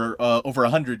written for over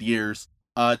 100 years.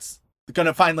 It's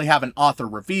gonna finally have an author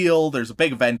reveal. There's a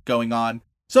big event going on.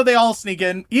 So they all sneak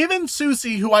in. Even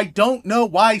Susie, who I don't know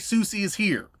why Susie is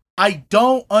here. I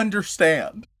don't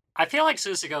understand. I feel like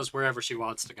Susie goes wherever she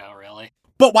wants to go, really.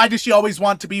 But why does she always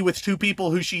want to be with 2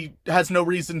 people who she has no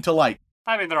reason to like?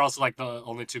 I mean, they're also like the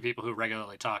only 2 people who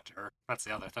regularly talk to her. That's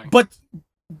the other thing. But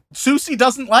Susie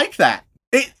doesn't like that.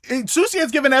 Susie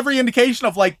has given every indication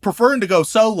of like preferring to go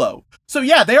solo. So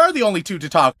yeah, they are the only 2 to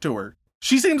talk to her.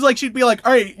 She seems like she'd be like,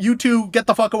 all right, you 2 get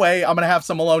the fuck away. I'm gonna have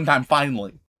some alone time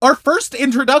finally. Our first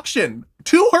introduction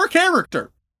to her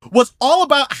character was all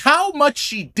about how much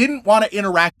she didn't want to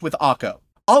interact with Akko.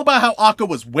 All about how Akko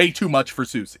was way too much for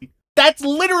Susie. That's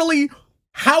literally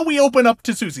how we open up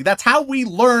to Susie. That's how we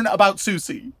learn about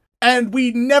Susie. And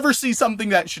we never see something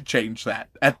that should change that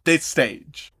at this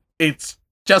stage. It's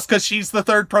just because she's the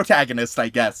 3rd protagonist, I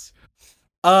guess.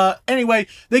 Anyway,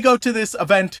 they go to this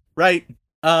event, right?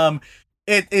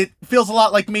 It feels a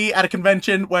lot like me at a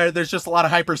convention where there's just a lot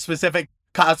of hyper-specific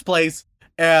cosplays,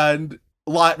 and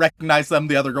Lot recognize them.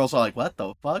 The other girls are like, what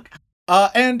the fuck?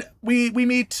 And we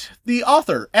meet the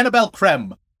author, Annabelle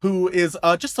Krem, who is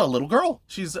just a little girl.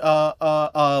 She's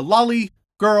a lolly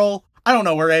girl. I don't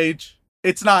know her age.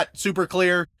 It's not super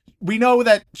clear. We know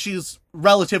that she's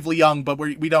relatively young, but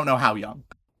we don't know how young.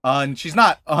 And she's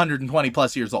not 120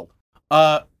 plus years old.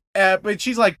 But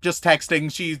she's like just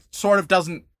texting. She sort of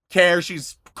doesn't care.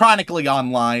 She's chronically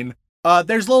online.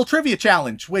 There's a little trivia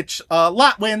challenge, which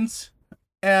Lot wins,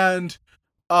 and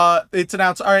it's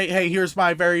announced, all right, hey, here's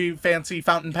my very fancy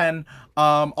fountain pen.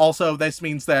 Also, this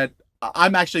means that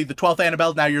I'm actually the 12th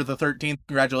Annabelle, now you're the 13th,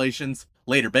 congratulations,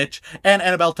 later, bitch. And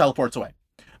Annabelle teleports away.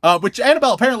 Which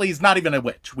Annabelle apparently is not even a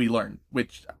witch, we learn,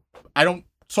 which I don't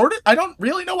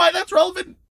really know why that's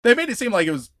relevant. They made it seem like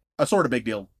it was a sort of big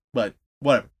deal, but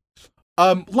whatever.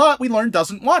 Lot, we learned,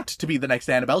 doesn't want to be the next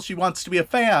Annabelle. She wants to be a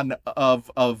fan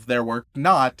of their work,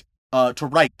 not to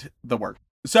write the work.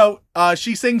 So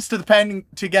she sings to the pen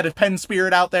to get a pen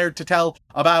spirit out there to tell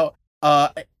about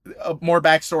more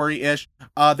backstory-ish.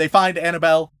 They find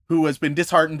Annabelle, who has been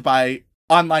disheartened by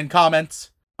online comments,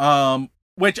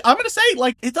 which I'm going to say,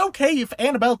 like, it's okay if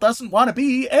Annabelle doesn't want to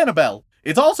be Annabelle.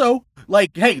 It's also,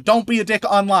 like, hey, don't be a dick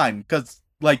online, because,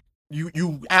 like,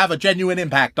 you have a genuine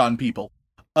impact on people.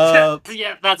 Yeah,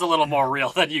 that's a little more real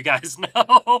than you guys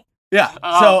know. Yeah,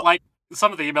 so... like,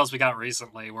 some of the emails we got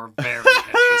recently were very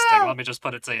interesting. Let me just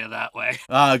put it to you that way.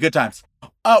 Good times.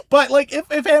 But, like,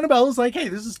 if Annabelle is like, hey,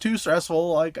 this is too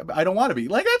stressful, like, I don't want to be,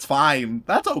 like, that's fine.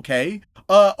 That's okay.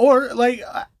 Or, like,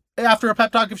 after a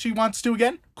pep talk, if she wants to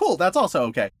again, cool, that's also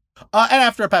okay. And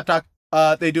after a pep talk,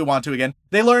 they do want to again.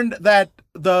 They learned that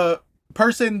the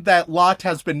person that Lot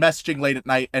has been messaging late at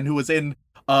night and who was in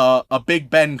a Big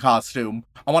Ben costume,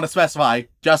 I want to specify,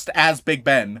 just as Big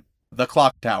Ben, the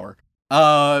clock tower.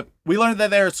 We learned that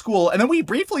they're at school, and then we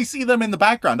briefly see them in the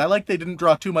background. I like they didn't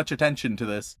draw too much attention to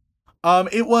this.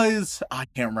 It was, I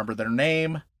can't remember their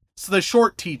name. It's the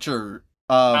short teacher,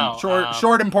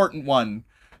 short important one.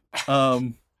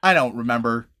 I don't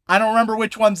remember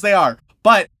which ones they are,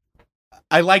 but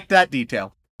I like that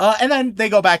detail. And then they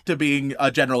go back to being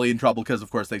generally in trouble because, of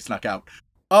course, they snuck out.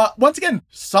 Once again,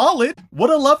 solid.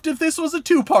 Would have loved if this was a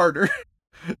two-parter.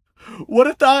 Would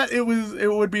have thought it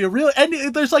would be a real,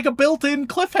 and there's like a built-in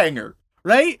cliffhanger,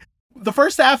 right? The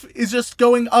first half is just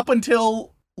going up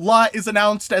until Lot is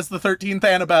announced as the 13th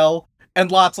Annabelle,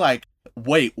 and Lot's like,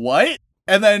 wait, what?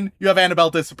 And then you have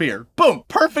Annabelle disappear. Boom!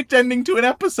 Perfect ending to an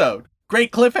episode.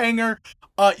 Great cliffhanger.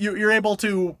 You're able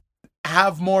to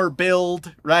have more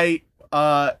build, right?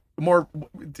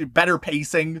 Better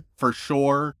pacing, for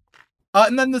sure.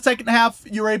 And then the second half,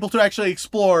 you're able to actually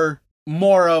explore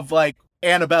more of, like,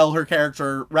 Annabelle, her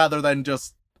character, rather than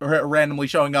just her randomly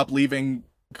showing up, leaving,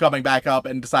 coming back up,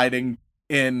 and deciding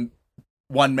in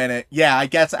 1 minute, yeah, I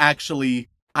guess actually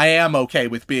I am okay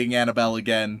with being Annabelle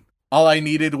again. All I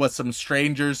needed was some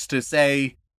strangers to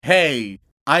say, hey,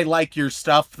 I like your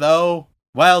stuff, though.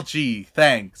 Well, gee,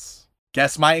 thanks.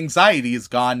 Guess my anxiety is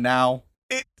gone now.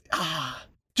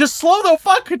 Just slow the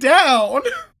fuck down!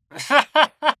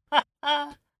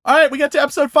 Alright, we get to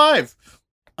episode 5.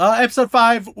 Episode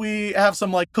 5, we have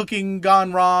some, like, cooking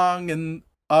gone wrong and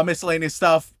miscellaneous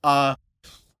stuff.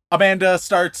 Amanda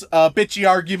starts a bitchy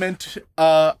argument,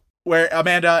 where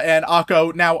Amanda and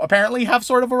Akko now apparently have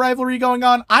sort of a rivalry going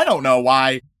on. I don't know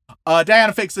why.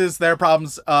 Diana fixes their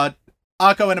problems.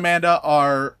 Akko and Amanda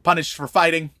are punished for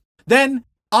fighting. Then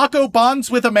Akko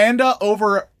bonds with Amanda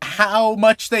over how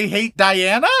much they hate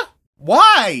Diana?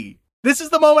 Why? This is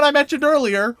the moment I mentioned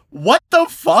earlier. What the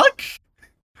fuck?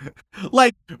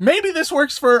 Like, maybe this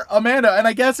works for Amanda, and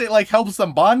I guess it, like, helps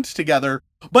them bond together,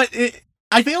 but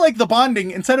I feel like the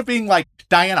bonding, instead of being like,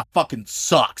 Diana fucking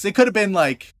sucks, it could have been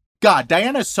like, God,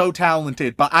 Diana's so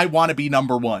talented, but I want to be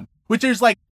number one. Which there's,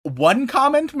 like, one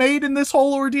comment made in this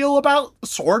whole ordeal about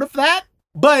sort of that,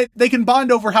 but they can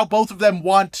bond over how both of them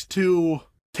want to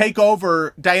take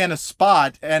over Diana's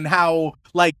spot, and how,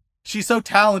 like, she's so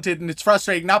talented, and it's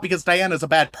frustrating, not because Diana's a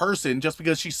bad person, just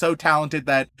because she's so talented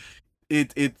that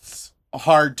it's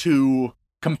hard to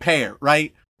compare,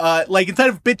 right? Like, instead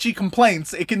of bitchy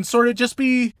complaints, it can sort of just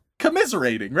be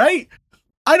commiserating, right?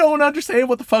 I don't understand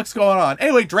what the fuck's going on.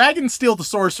 Anyway, dragons steal the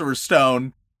Sorcerer's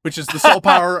Stone, which is the soul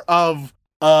power of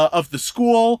the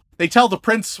school. They tell the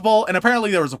principal, and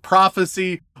apparently there was a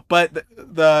prophecy, but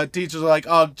the teachers are like,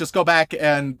 oh, just go back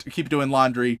and keep doing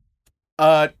laundry.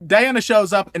 Diana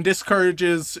shows up and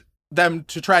discourages them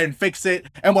to try and fix it,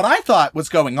 and what I thought was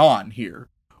going on here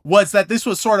was that this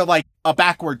was sort of like a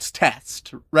backwards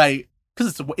test, right?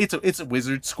 Because it's a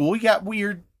wizard school. You got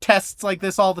weird tests like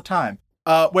this all the time,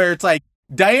 where it's like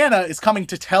Diana is coming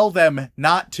to tell them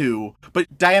not to,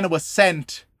 but Diana was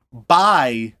sent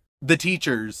by the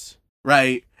teachers,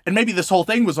 right? And maybe this whole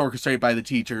thing was orchestrated by the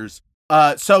teachers,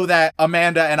 so that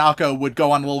Amanda and Akko would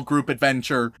go on a little group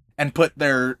adventure and put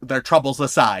their troubles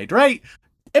aside, right?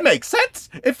 It makes sense.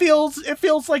 It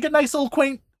feels like a nice little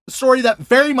quaint story that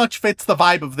very much fits the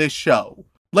vibe of this show.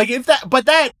 Like, but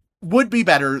that would be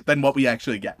better than what we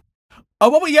actually get.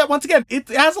 What we get, once again, it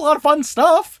has a lot of fun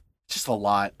stuff. Just a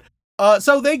lot.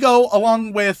 So they go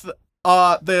along with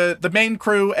the main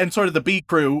crew and sort of the B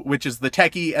crew, which is the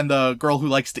techie and the girl who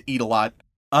likes to eat a lot.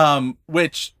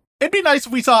 Which it'd be nice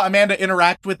if we saw Amanda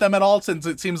interact with them at all, since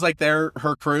it seems like they're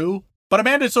her crew. But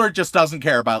Amanda sort of just doesn't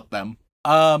care about them.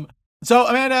 So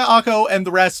Amanda, Akko, and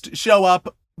the rest show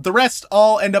up. The rest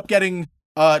all end up getting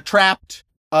trapped.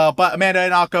 But Amanda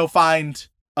and Akko find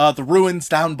the ruins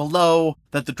down below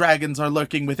that the dragons are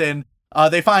lurking within.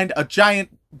 They find a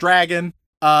giant dragon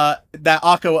that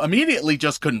Akko immediately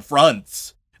just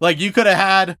confronts. Like, you could have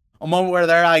had a moment where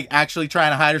they're like actually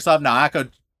trying to hide herself. No, Akko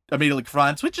immediately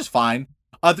confronts, which is fine.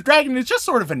 The dragon is just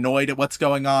sort of annoyed at what's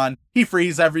going on. He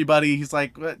frees everybody. He's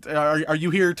like, are you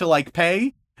here to, like,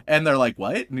 pay? And they're like,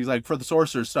 what? And he's like, for the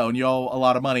Sorcerer's Stone, you owe a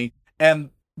lot of money. And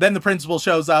then the principal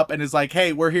shows up and is like,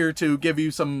 hey, we're here to give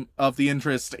you some of the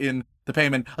interest in the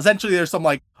payment. Essentially, there's some,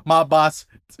 like, mob boss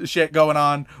shit going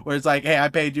on where it's like, hey, I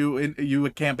paid you, and you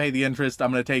can't pay the interest.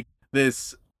 I'm going to take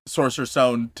this Sorcerer's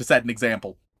Stone to set an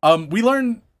example. We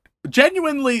learn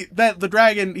genuinely that the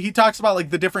dragon, he talks about, like,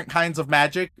 the different kinds of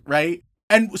magic, right?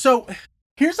 And so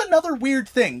here's another weird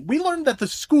thing. We learned that the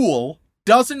school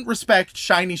doesn't respect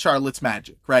Shiny Charlotte's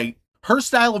magic, right? Her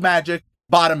style of magic,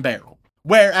 bottom barrel.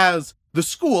 Whereas the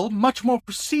school, much more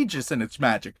prestigious in its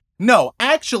magic. No,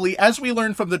 actually, as we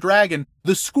learned from the dragon,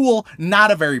 the school,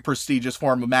 not a very prestigious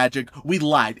form of magic. We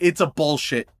lied. It's a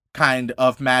bullshit kind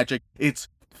of magic. It's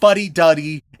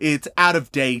fuddy-duddy, it's out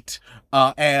of date,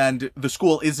 and the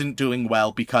school isn't doing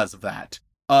well because of that.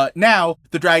 Now,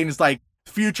 the dragon is like,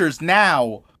 future's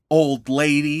now, old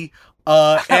lady.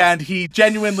 And he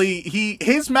genuinely,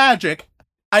 his magic,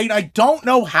 I don't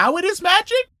know how it is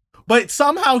magic, but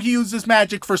somehow he uses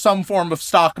magic for some form of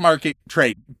stock market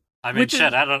trade. I mean,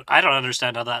 shit, I don't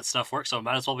understand how that stuff works, so it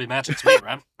might as well be magic to me,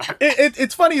 Rem.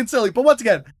 It's funny and silly, but once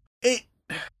again,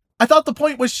 I thought the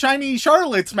point was Shiny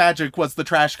Charlotte's magic was the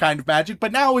trash kind of magic,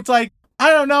 but now it's like, I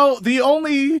don't know,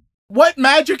 what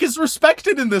magic is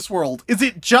respected in this world? Is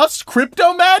it just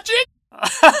crypto magic?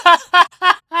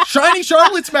 Shiny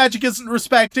Charlotte's magic isn't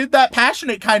respected, that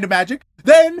passionate kind of magic.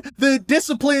 Then the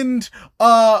disciplined,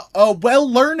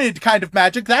 well-learned kind of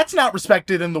magic, that's not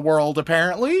respected in the world,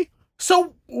 apparently.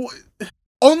 So,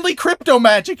 only crypto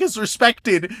magic is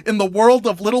respected in the world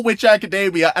of Little Witch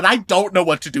Academia, and I don't know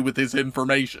what to do with this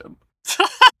information.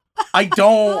 I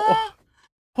don't...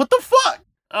 What the fuck?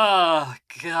 Oh,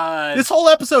 God. This whole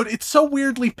episode, it's so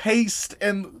weirdly paced,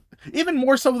 and even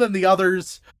more so than the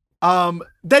others.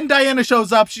 Then Diana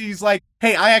shows up, she's like,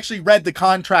 hey, I actually read the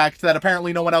contract that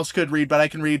apparently no one else could read, but I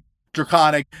can read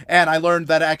Draconic, and I learned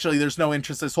that actually there's no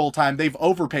interest this whole time. They've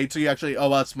overpaid, so you actually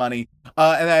owe us money.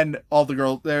 And then all the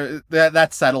girls,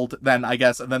 that's settled then, I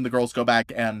guess, and then the girls go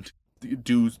back and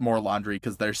do more laundry,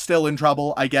 because they're still in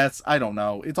trouble, I guess. I don't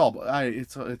know.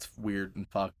 It's weird and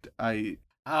fucked.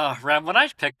 Rem, when I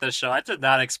picked this show, I did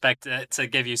not expect it to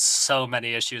give you so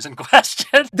many issues and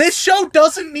questions. This show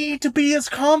doesn't need to be as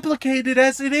complicated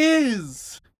as it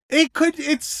is.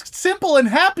 It's simple and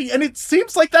happy, and it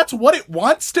seems like that's what it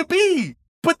wants to be.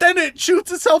 But then it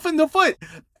shoots itself in the foot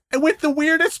with the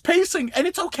weirdest pacing, and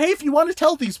it's okay if you want to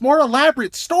tell these more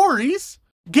elaborate stories.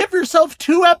 Give yourself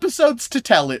 2 episodes to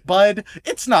tell it, bud.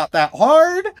 It's not that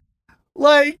hard.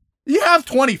 Like, you have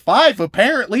 25,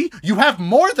 apparently. You have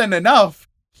more than enough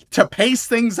to pace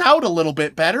things out a little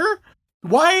bit better.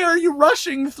 Why are you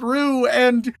rushing through?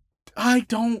 And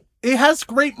it has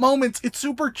great moments. It's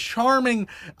super charming.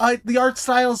 The art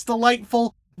style is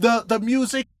delightful. The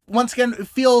music, once again, it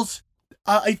feels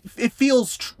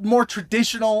more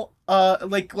traditional,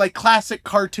 like classic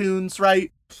cartoons,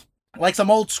 right? Like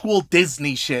some old school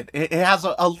Disney shit. It has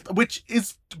which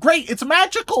is great. It's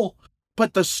magical.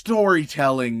 But the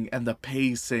storytelling and the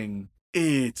pacing,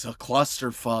 it's a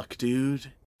clusterfuck,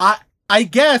 dude. I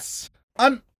guess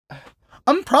I'm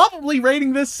probably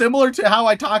rating this similar to how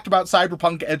I talked about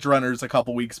Cyberpunk Edgerunners a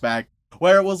couple weeks back,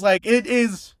 where it was like, it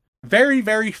is very,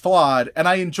 very flawed, and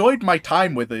I enjoyed my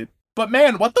time with it. But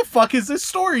man, what the fuck is this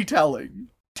storytelling?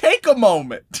 Take a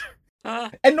moment.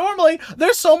 And normally,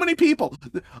 there's so many people.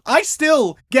 I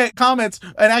still get comments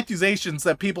and accusations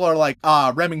that people are like,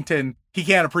 Remington, he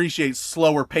can't appreciate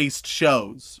slower paced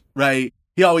shows, right?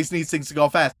 He always needs things to go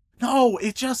fast. No,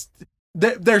 it just...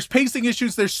 There's pacing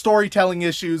issues, there's storytelling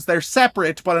issues, they're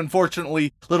separate, but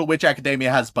unfortunately, Little Witch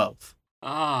Academia has both.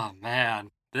 Oh, man.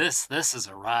 This is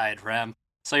a ride, Rem.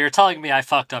 So you're telling me I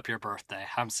fucked up your birthday.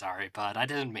 I'm sorry, bud. I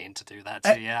didn't mean to do that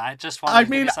to you. I just wanted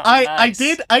to give you something nice. I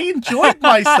did. I enjoyed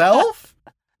myself.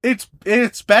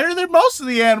 It's better than most of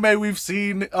the anime we've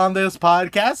seen on this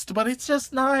podcast, but it's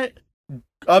just not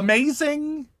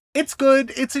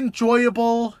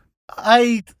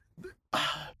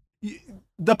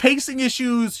the pacing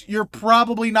issues you're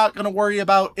probably not going to worry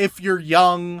about if you're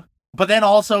young, but then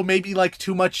also maybe like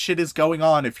too much shit is going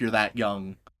on if you're that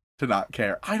young to not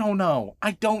care. I don't know.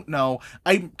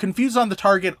 I'm confused on the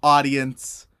target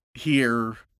audience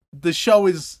here. The show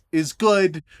is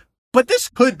good, but this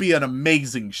could be an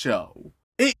amazing show.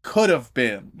 It could have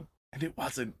been, and it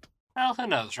wasn't. Well, who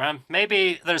knows, Rem?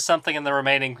 Maybe there's something in the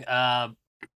remaining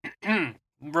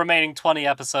remaining 20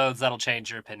 episodes that'll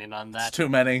change your opinion on that. It's too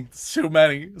many.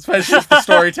 Especially if the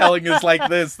storytelling is like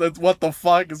this. That's what the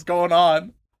fuck is going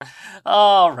on.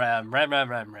 Oh, Rem.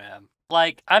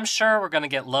 Like, I'm sure we're going to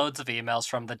get loads of emails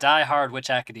from the die-hard Witch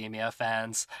Academia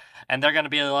fans, and they're going to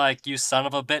be like, you son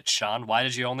of a bitch, Sean, why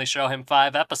did you only show him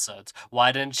 5 episodes?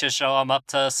 Why didn't you show him up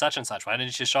to such and such? Why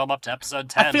didn't you show him up to episode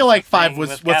 10? I feel like 5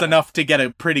 was enough to get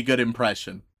a pretty good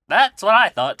impression. That's what I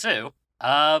thought, too.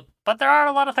 But there are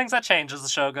a lot of things that change as the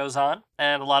show goes on,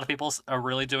 and a lot of people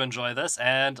really do enjoy this,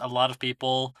 and a lot of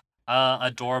people...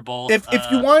 adorable. If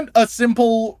you want a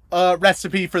simple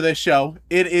recipe for this show,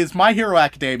 it is My Hero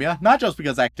Academia. Not just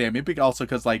because Academia, but also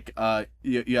because like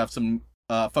you have some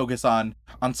focus on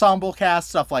ensemble cast,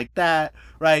 stuff like that,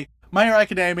 right? My Hero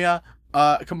Academia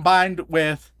combined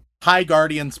with High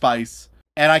Guardian Spice,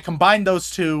 and I combined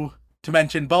those two to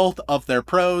mention both of their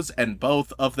pros and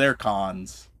both of their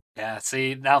cons. Yeah,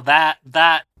 see, now that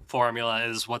formula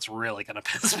is what's really gonna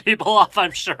piss people off,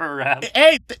 I'm sure.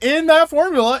 Hey, in that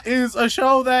formula is a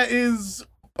show that is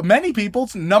many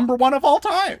people's number 1 of all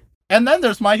time. And then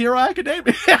there's My Hero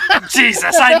Academia.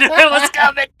 Jesus, I knew it was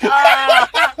coming.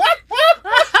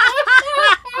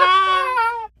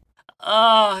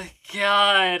 Oh,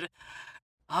 God.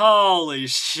 Holy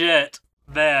shit.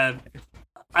 Man.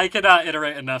 I cannot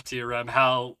iterate enough to you, Rem,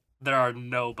 how there are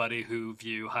nobody who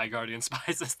view High Guardian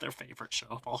Spice as their favorite show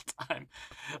of all time.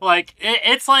 Like,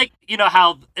 it's like, you know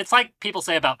how, it's like people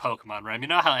say about Pokemon, right? You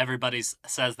know how everybody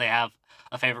says they have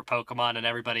a favorite Pokemon and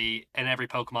every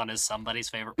Pokemon is somebody's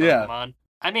favorite Pokemon? Yeah.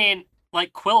 I mean,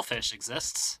 like, Quillfish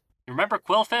exists. You remember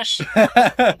Quillfish?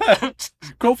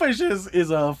 Quillfish is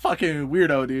a fucking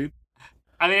weirdo, dude.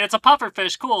 I mean, it's a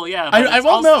pufferfish, cool, yeah. I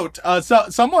will note,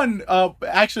 someone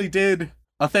actually did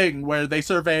a thing where they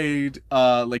surveyed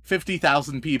like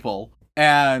 50,000 people,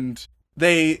 and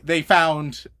they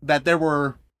found that there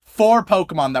were 4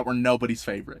 Pokemon that were nobody's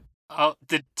favorite. Oh,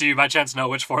 do you by chance know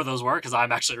which 4 of those were? Because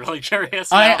I'm actually really curious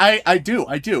now. I do.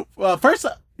 First,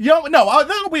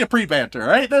 that'll be a pre-banter,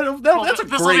 right? That's a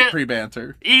great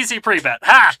pre-banter. Easy pre-banter.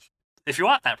 Ha! If you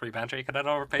want that pre-banter, you can head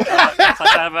over to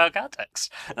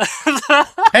Patreon.com/context.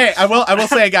 Hey, I will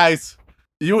say, guys,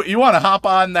 you want to hop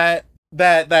on that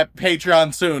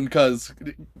Patreon soon, because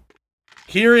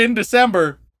here in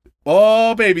December,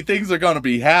 oh baby, things are gonna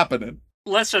be happening.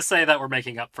 Let's just say that we're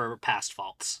making up for past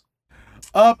faults.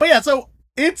 But yeah, so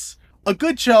it's a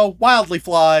good show, wildly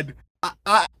flawed.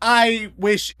 I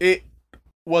wish it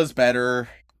was better.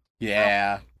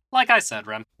 Yeah. Well, like I said,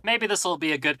 Rem, maybe this will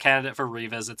be a good candidate for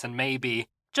revisits, and maybe,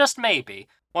 just maybe,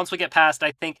 once we get past,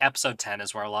 I think episode 10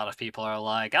 is where a lot of people are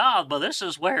like, but this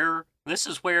is where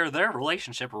their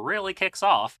relationship really kicks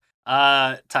off,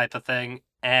 type of thing,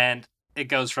 and it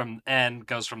goes from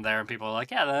there, and people are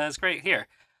like, yeah, that's great here.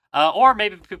 Or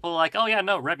maybe people are like, oh yeah,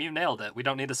 no, Rem, you nailed it. We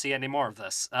don't need to see any more of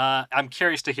this. I'm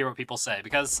curious to hear what people say,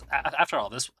 because after all,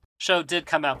 this show did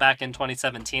come out back in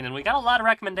 2017, and we got a lot of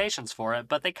recommendations for it,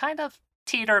 but they kind of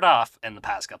teetered off in the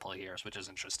past couple of years, which is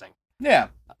interesting. Yeah.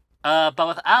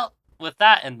 But with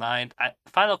that in mind,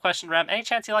 final question, Rem, any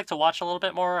chance you'd like to watch a little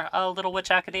bit more Little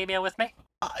Witch Academia with me?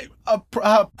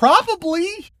 Probably.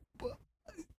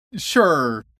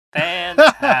 Sure.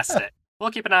 Fantastic. We'll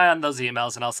keep an eye on those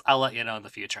emails, and I'll let you know in the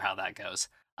future how that goes.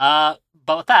 But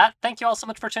with that, thank you all so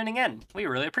much for tuning in. We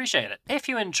really appreciate it. If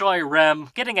you enjoy Rem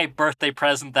getting a birthday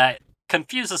present that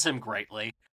confuses him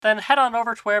greatly, then head on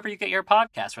over to wherever you get your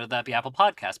podcasts, whether that be Apple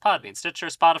Podcasts, Podbean, Stitcher,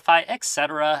 Spotify,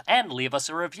 etc., and leave us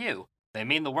a review. They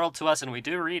mean the world to us, and we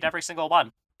do read every single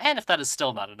one. And if that is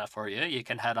still not enough for you, you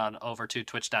can head on over to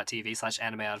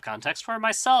twitch.tv/animeoutofcontext, where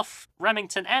myself,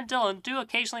 Remington, and Dylan do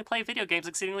occasionally play video games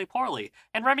exceedingly poorly.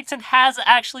 And Remington has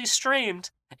actually streamed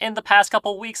in the past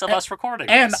couple weeks of us recording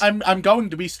and this. I'm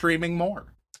going to be streaming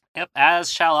more. Yep,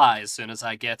 as shall I, as soon as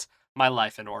I get my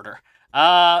life in order.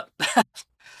 The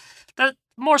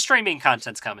more streaming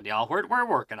content's coming, y'all. We're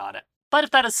working on it. But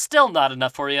if that is still not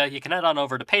enough for you, you can head on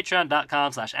over to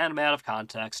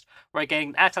patreon.com/animeoutofcontext, where you're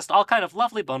getting access to all kind of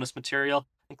lovely bonus material,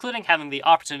 including having the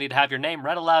opportunity to have your name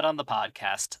read aloud on the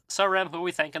podcast. So, Rem, who are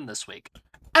we thanking this week?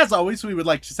 As always, we would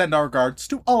like to send our regards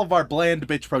to all of our bland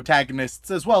bitch protagonists,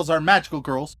 as well as our magical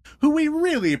girls, who we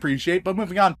really appreciate. But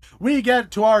moving on, we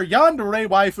get to our yandere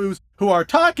waifus, who are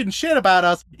talking shit about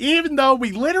us, even though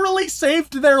we literally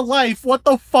saved their life. What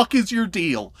the fuck is your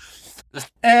deal?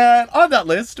 And on that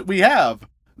list, we have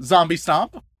Zombie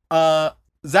Stomp,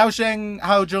 Zhao Sheng,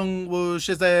 Hao Jung, Wu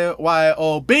Shize, Wai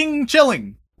O Bing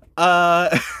Chilling.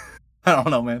 I don't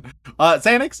know, man.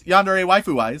 Xanix, Yandere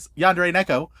Waifu Eyes, Yandere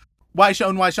Neko, Wai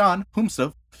Shon Wai Shan,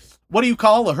 Humstuv. What do you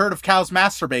call a herd of cows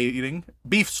masturbating?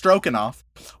 Beef Stroganoff.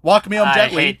 Walk Me Home I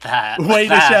Gently. hate that. Wayne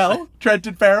Shell,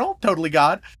 Trenton Farrell, Totally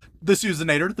God. The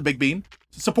Susanator, The Big Bean.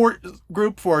 Support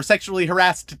group for sexually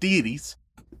harassed deities.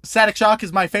 Static Shock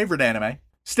is my favorite anime.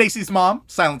 Stacy's mom,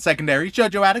 Silent Secondary.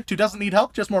 Jojo Addict, who doesn't need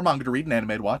help, just more manga to read and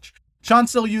anime to watch. Sean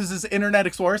still uses Internet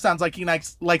Explorer, sounds like he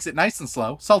likes it nice and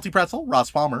slow. Salty Pretzel,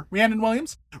 Ross Palmer. Rhiannon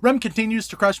Williams, Rem continues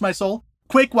to crush my soul.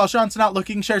 Quick, while Sean's not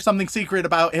looking, share something secret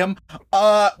about him.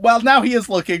 Well, now he is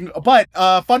looking, but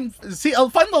a fun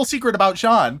little secret about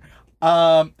Sean.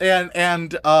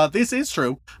 This is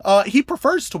true. He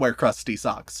prefers to wear crusty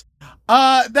socks.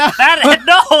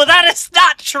 That is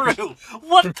not true.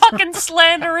 What fucking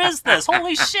slander is this?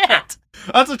 Holy shit.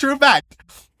 That's a true fact.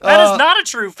 That is not a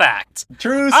true fact.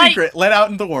 True secret let out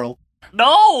in the world.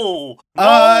 No.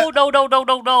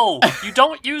 No. You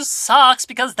don't use socks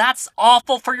because that's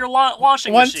awful for your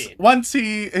washing machine. Once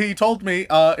he told me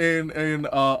in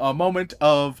a moment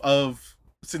of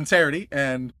sincerity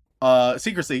and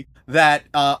secrecy that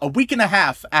a week and a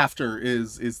half after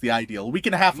is the ideal. A week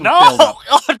and a half of build-up.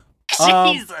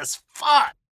 Oh, Jesus,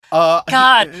 fuck.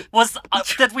 God,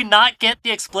 did we not get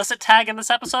the explicit tag in this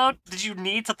episode? Did you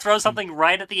need to throw something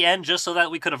right at the end just so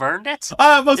that we could have earned it?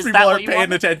 Most people aren't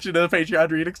paying attention to the Patreon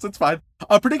readings. It's fine.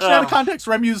 Prediction out of context.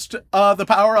 Rem used the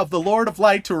power of the Lord of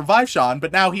Light to revive Sean,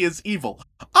 but now he is evil.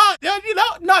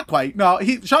 Not quite. No,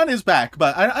 Sean is back,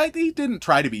 but he didn't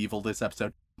try to be evil this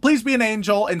episode. Please be an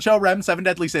angel and show Rem 7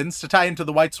 Deadly Sins to tie into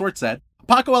the White Sword set.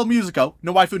 Paco El Musico,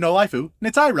 No Waifu No Laifu,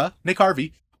 Nitsaira, Nick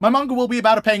Harvey. My manga will be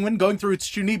about a penguin going through its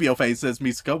Chunibyo phase, says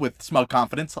Misako with smug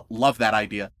confidence. Love that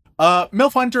idea.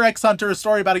 MILF Hunter X Hunter, a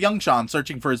story about a young Sean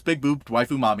searching for his big-boobed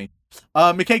waifu mommy.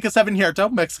 Mikeka 7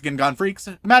 Hierto, Mexican Gone Freaks.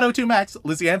 Mato2 Max,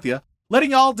 Lizzie Anthea.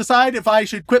 Letting y'all decide if I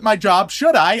should quit my job.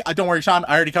 Should I? Don't worry, Sean,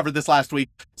 I already covered this last week,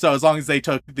 so as long as they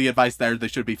took the advice there, they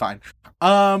should be fine.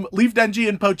 Leave Denji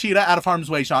and Pochita out of harm's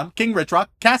way, Sean. King Richrock,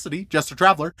 Cassidy, Just a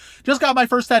Traveler. Just got my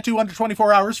first tattoo under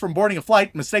 24 hours from boarding a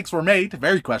flight. Mistakes were made.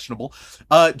 Very questionable.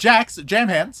 Jax, Jam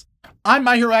Hands. In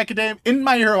My Hero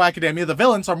Academia, the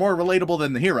villains are more relatable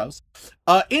than the heroes.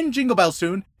 In Jingle Bells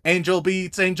Tune, Angel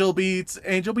Beats,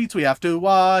 we have to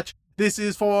watch. This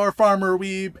is for Farmer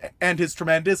Weeb and his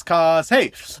tremendous cause.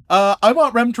 Hey, I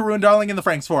want Rem to ruin Darling in the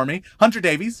Franxx for me. Hunter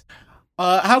Davies.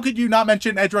 How could you not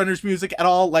mention Edgerunner's music at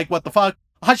all? Like, what the fuck?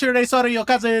 Hashire sore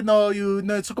yokaze no yu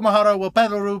ni Tsukumahara wa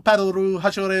paddleru.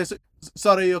 Hashire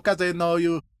sore yokaze no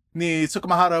yu ni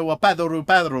Tsukumahara wa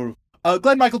paddleru.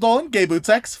 Glenn Michael Dolan, Gay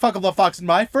Bootsex, Fuck of Love Fox and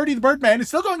My, Ferdy the Birdman is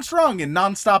still going strong in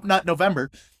Non-Stop Nut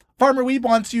November. Farmer Weeb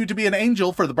wants you to be an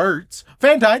angel for the birds.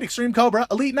 Fantide, Extreme Cobra,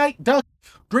 Elite Knight, Duck.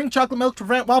 Drink chocolate milk to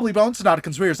prevent wobbly bones, not a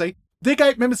conspiracy.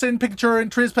 Dickite, Mimicin, Pikachurin,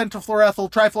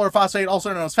 Trispentafluorethyl, Trifluorophosphate,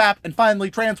 also known as FAP, and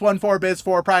finally Trans14Biz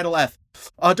for Pridal Eth.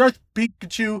 Darth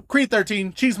Pikachu, Creed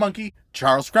 13, Cheese Monkey,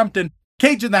 Charles Crumpton,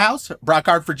 Cage in the House,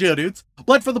 Brockhard for Geodudes,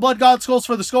 Blood for the Blood God, Skulls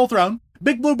for the Skull Throne,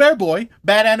 Big Blue Bear Boy,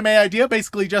 Bad Anime Idea,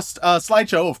 basically just a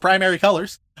slideshow of primary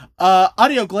colors,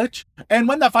 Audio Glitch, and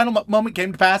when that final moment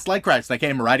came to pass, like Christ, I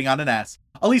came riding on an ass.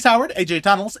 Elise Howard, AJ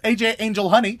Tunnels, AJ Angel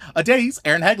Honey, A Days,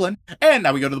 Aaron Heglin, and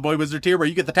now we go to the Boy Wizard tier where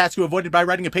you get the task you avoided by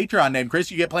writing a Patreon name. Chris,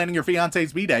 you get planning your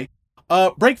fiance's B-Day.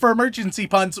 Break for emergency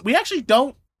puns. We actually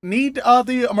don't need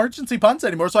the emergency puns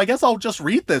anymore, so I guess I'll just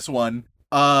read this one.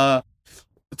 To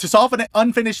solve an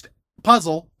unfinished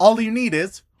puzzle, all you need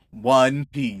is one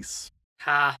piece.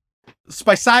 Ha.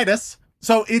 Spicitis.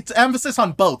 So it's emphasis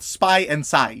on both spy and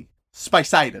psi.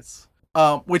 Spicitis.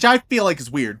 Which I feel like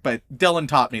is weird, but Dylan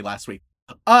taught me last week.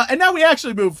 And now we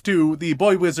actually move to the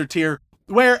Boy Wizard tier,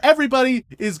 where everybody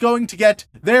is going to get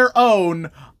their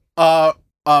own,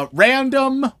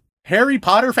 random Harry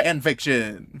Potter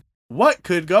fanfiction. What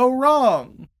could go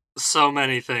wrong? So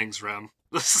many things, Rem.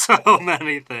 So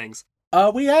many things.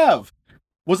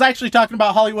 Was actually talking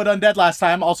about Hollywood Undead last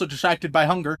time, also distracted by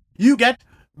hunger. You get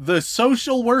The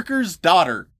Social Worker's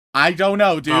Daughter. I don't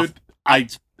know, dude. I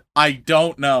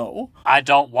don't know. I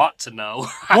don't want to know.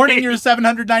 Warning, you're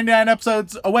 799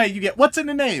 episodes away. You get What's in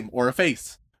a Name or a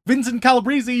Face. Vincent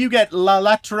Calabrese, you get La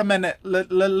Lettre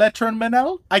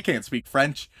Manelle. I can't speak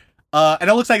French. And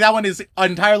it looks like that one is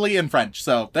entirely in French.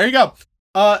 So there you go.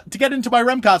 To get into my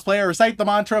Rem cosplay, I recite the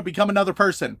mantra, become another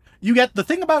person. You get The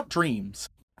Thing About Dreams.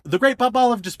 The Great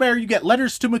Ball of Despair, you get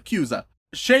Letters to Makusa.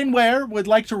 Shane Ware would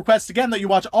like to request again that you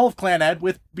watch all of Clan Ed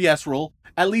with BS Rule.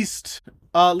 At least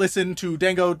listen to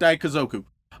Dango Daikazoku.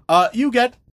 You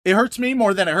get It Hurts Me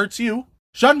More Than It Hurts You.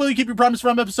 Sean, will you keep your promise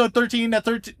from episode 13 at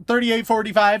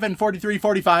 38:45 and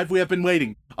 43:45? We have been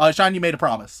waiting. Sean, you made a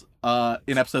promise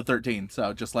in episode 13,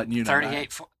 so just letting you know.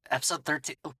 Episode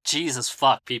 13. Oh, Jesus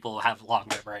fuck, people have long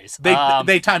memories. They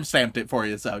timestamped it for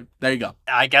you, so there you go.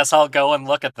 I guess I'll go and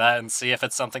look at that and see if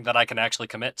it's something that I can actually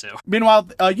commit to. Meanwhile,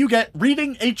 you get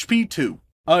Reading HP 2.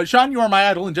 Sean, you are my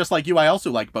idol, and just like you, I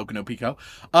also like Boku no Pico.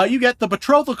 You get The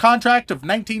Betrothal Contract of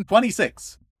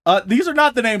 1926. These are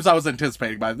not the names I was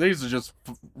anticipating, by the way. These are just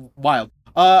wild.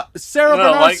 Sarah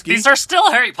Bernarski. These are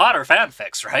still Harry Potter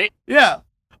fanfics, right? Yeah.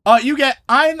 You get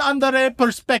Ein andere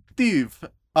Perspektive.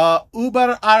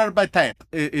 Überarbeitet.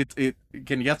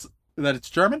 Can you guess that it's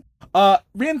German?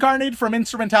 Reincarnated from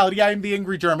Instrumentality. I am the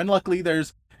angry German. Luckily,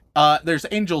 there's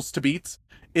angels to beats.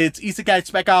 It's Isekai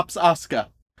Spec Ops Asuka.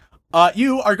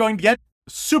 You are going to get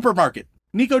Supermarket.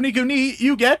 Nico Ni,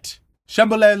 you get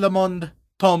Chamboulet Le Monde,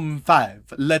 Tome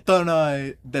 5. Le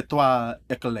Tonneau de Toi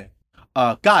Écolé.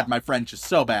 God, my French is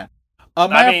so bad.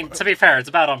 To be fair, it's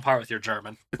about on par with your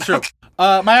German. It's true.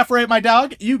 My Afro My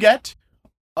Dog, you get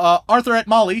Arthur et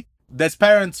Molly, Des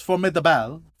Parents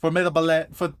Formidable.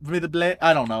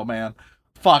 I don't know, man.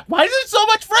 Fuck, why is there so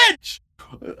much French?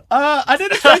 I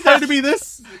didn't expect there to be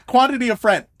this quantity of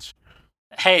French.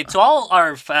 Hey, to all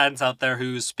our fans out there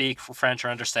who speak French or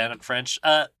understand French,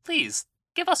 please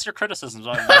give us your criticisms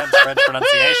on Rand's French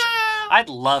pronunciation. I'd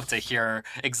love to hear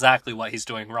exactly what he's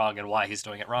doing wrong and why he's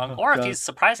doing it wrong, or if he's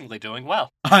surprisingly doing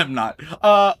well. I'm not.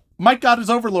 Mike got his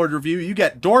Overlord review. You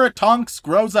get Dora Tonks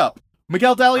Grows Up.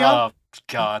 Miguel Delion. Oh,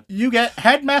 God. You get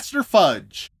Headmaster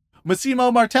Fudge. Massimo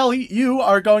Martelli, you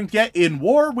are going to get In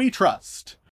War We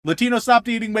Trust. Latino stopped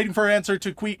eating, waiting for an answer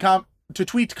to tweet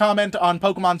comment on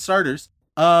Pokemon starters.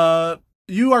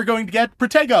 You are going to get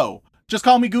Protego. Just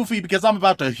call me Goofy because I'm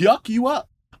about to yuck you up.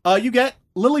 You get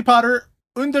Lily Potter,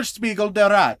 Unterspiegel der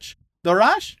Raj. The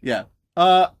Raj? Yeah.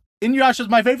 Inuyasha is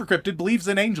my favorite cryptid, believes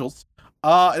in angels.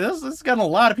 This has got a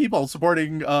lot of people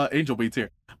supporting Angel Beats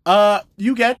here.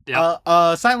 You get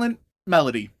Silent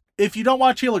Melody. If you don't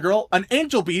watch Healer Girl, an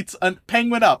Angel Beats, a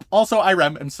Penguin Up. Also,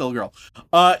 Irem and Still Girl.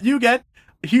 You get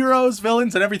Heroes,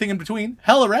 Villains, and everything in between.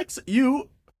 Hellarex, you...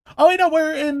 Oh, wait, no,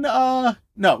 we're in, No,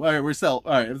 we're still...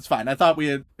 Alright, it's fine. I thought we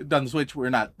had done the Switch. We're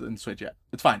not in the Switch yet.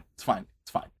 It's fine.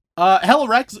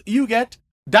 Hellarex, you get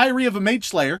Diary of a Mage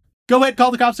Slayer. Go ahead,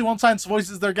 call the cops who won't silence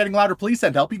voices. They're getting louder. Please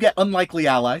send help. You get Unlikely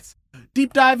Allies.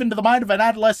 Deep dive into the mind of an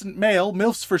adolescent male.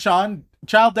 MILFs for Sean.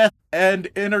 Child death and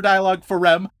inner dialogue for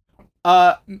Rem.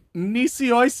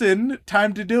 Nisioisin,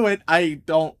 Time to Do It. I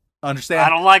don't understand. I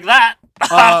don't like that.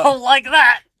 I don't like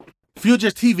that.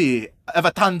 Fugitivi,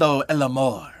 Evitando el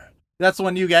Amor. That's the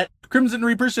one you get. Crimson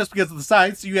Reapers, just because of the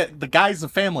size, so you get The Guise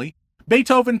of Family.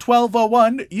 Beethoven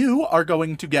 1201, you are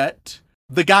going to get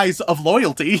The Guise of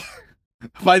Loyalty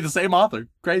by the same author.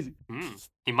 Crazy.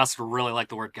 He must really like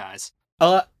the word guys.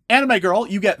 Anime Girl,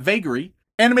 you get Vagary.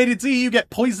 Animated Z, you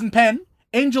get Poison Pen.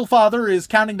 Angel Father is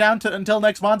counting down until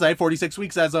next Bonsai, 46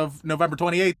 weeks as of November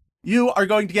 28th. You are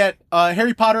going to get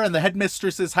Harry Potter and the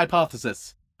Headmistress's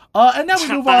Hypothesis. And now we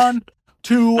move on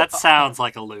to... That sounds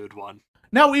like a lewd one.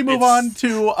 Now we move on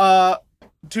to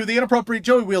the inappropriate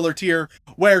Joey Wheeler tier,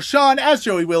 where Sean, as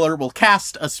Joey Wheeler, will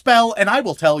cast a spell, and I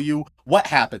will tell you what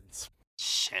happens.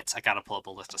 Shit, I gotta pull up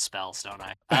a list of spells, don't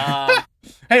I?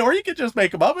 Hey, or you can just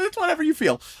make them up. It's whatever you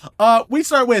feel. We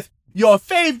start with your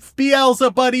fave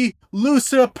Beelzebub buddy,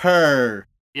 Lucifer.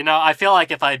 You know, I feel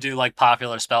like if I do, like,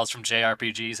 popular spells from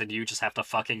JRPGs and you just have to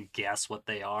fucking guess what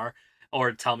they are,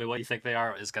 or tell me what you think they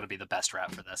are, is gonna be the best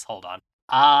route for this. Hold on.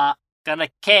 Gonna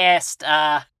cast,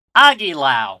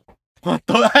 Aguilau. What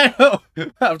the hell?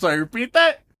 I'm sorry, repeat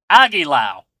that?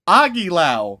 Aguilau.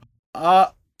 Aguilau.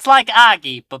 It's like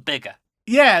Agi, but bigger.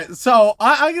 Yeah, so,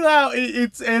 Aguilau,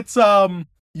 it's,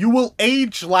 you will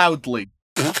age loudly.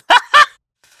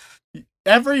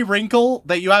 Every wrinkle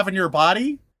that you have in your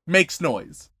body makes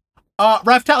noise.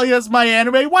 Raftalia's my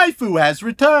anime waifu has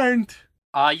returned.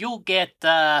 You'll get,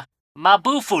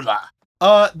 Mabufula.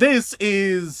 This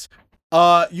is,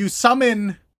 you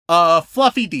summon a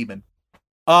fluffy demon.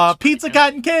 Pizza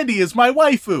Cotton Candy is my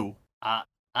waifu.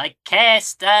 I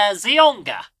cast,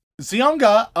 Zionga.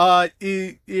 Zionga,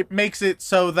 it makes it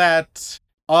so that,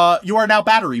 you are now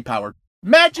battery powered.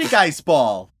 Magic Ice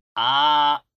Ball.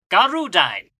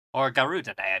 Garudine. Or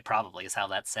Garudine, probably is how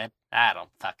that's said. I don't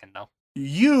fucking know.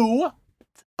 You,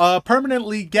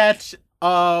 permanently get,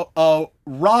 a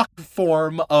rock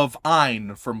form of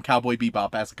Ein from Cowboy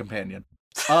Bebop as a companion.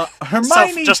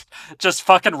 Hermione. So just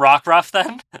fucking Rockruff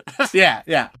then.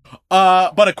 Yeah.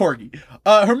 But a corgi.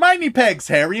 Hermione pegs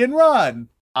Harry and Ron.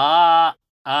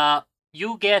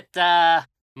 You get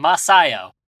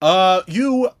Masayo.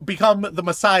 You become the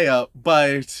Messiah,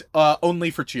 but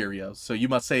only for Cheerios. So you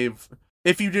must save.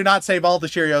 If you do not save all the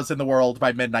Cheerios in the world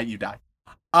by midnight, you die.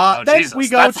 Then Jesus. we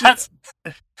go That's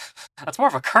more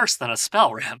of a curse than a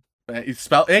spell, Ram.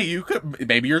 Hey, you could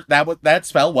maybe that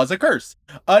spell was a curse.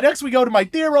 Next we go to my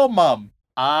dear old mom.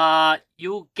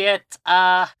 You get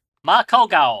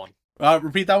Makogaon.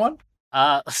 Repeat that one.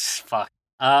 Fuck.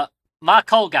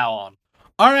 Makogaon.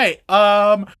 All right.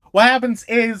 What happens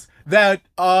is that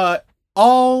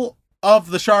all of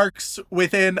the sharks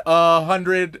within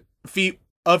 100 feet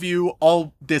of you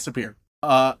all disappear.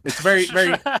 It's very,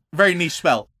 very, very niche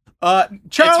spell. Charles...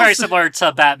 It's very similar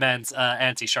to Batman's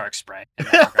anti-shark spray. In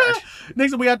that regard.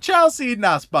 Next up, we got Chelsea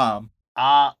Nussbaum.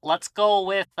 Let's go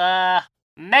with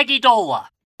Megidola.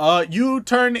 You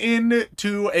turn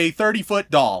into a 30-foot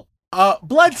doll.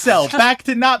 Blood Cell, back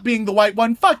to not being the white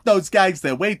one. Fuck those guys,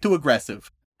 they're way too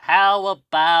aggressive. How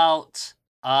about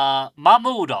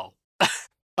Mamudo?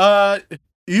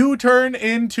 You turn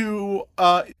into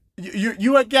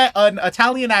you get an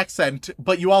Italian accent,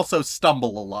 but you also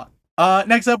stumble a lot.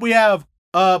 Next up we have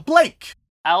Blake.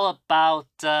 How about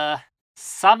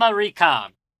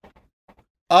Samarikan?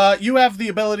 You have the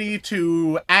ability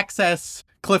to access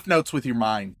Cliff Notes with your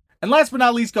mind. And last but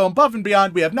not least, going above and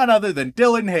beyond, we have none other than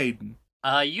Dylan Hayden.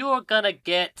 You're gonna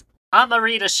get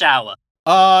Amarita Shower.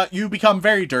 You become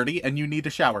very dirty and you need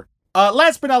a shower.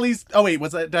 Last but not least, oh wait,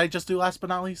 did I just do last but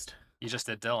not least? You just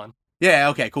did Dylan. Yeah,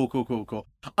 okay, cool.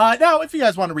 Now, if you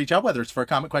guys want to reach out, whether it's for a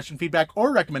comment, question, feedback,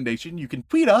 or recommendation, you can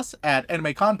tweet us at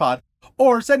AnimeConPod,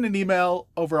 or send an email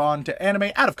over on to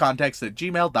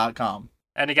animeoutofcontext@gmail.com.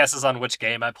 Any guesses on which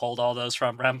game I pulled all those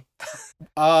from, Rem?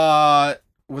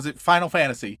 Was it Final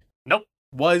Fantasy? Nope.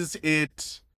 Was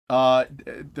it,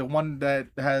 the one that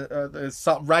has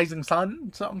Rising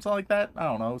Sun? Something like that? I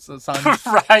don't know. It's a sun.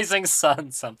 Rising Sun,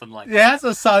 something like that. Yeah, it has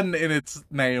a sun in its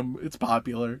name. It's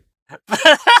popular.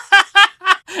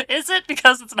 Is it?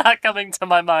 Because it's not coming to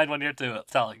my mind when you're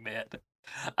telling me it.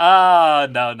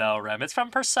 No, Rem. It's from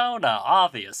Persona,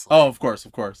 obviously. Oh, of course.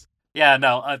 Yeah,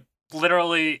 no,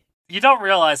 literally, you don't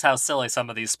realize how silly some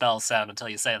of these spells sound until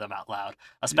you say them out loud,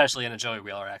 especially in a Joey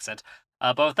Wheeler accent.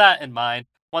 But with that in mind,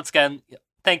 once again,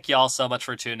 thank you all so much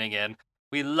for tuning in.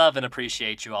 We love and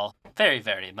appreciate you all very,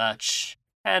 very much.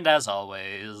 And as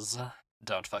always,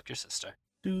 don't fuck your sister.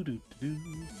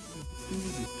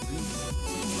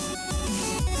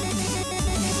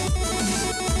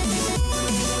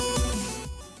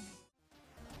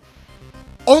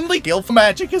 Only Guild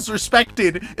Magic is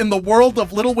respected in the world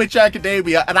of Little Witch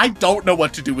Academia, and I don't know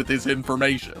what to do with this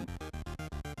information.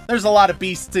 There's a lot of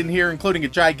beasts in here, including a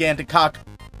gigantic cock.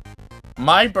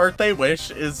 My birthday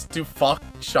wish is to fuck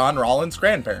Sean Rollins'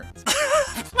 grandparents.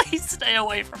 Please stay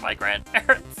away from my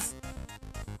grandparents.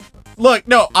 Look,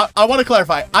 no, I want to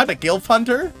clarify. I'm a Guild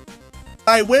hunter.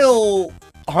 I will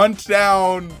hunt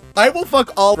down... I will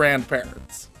fuck all grandparents.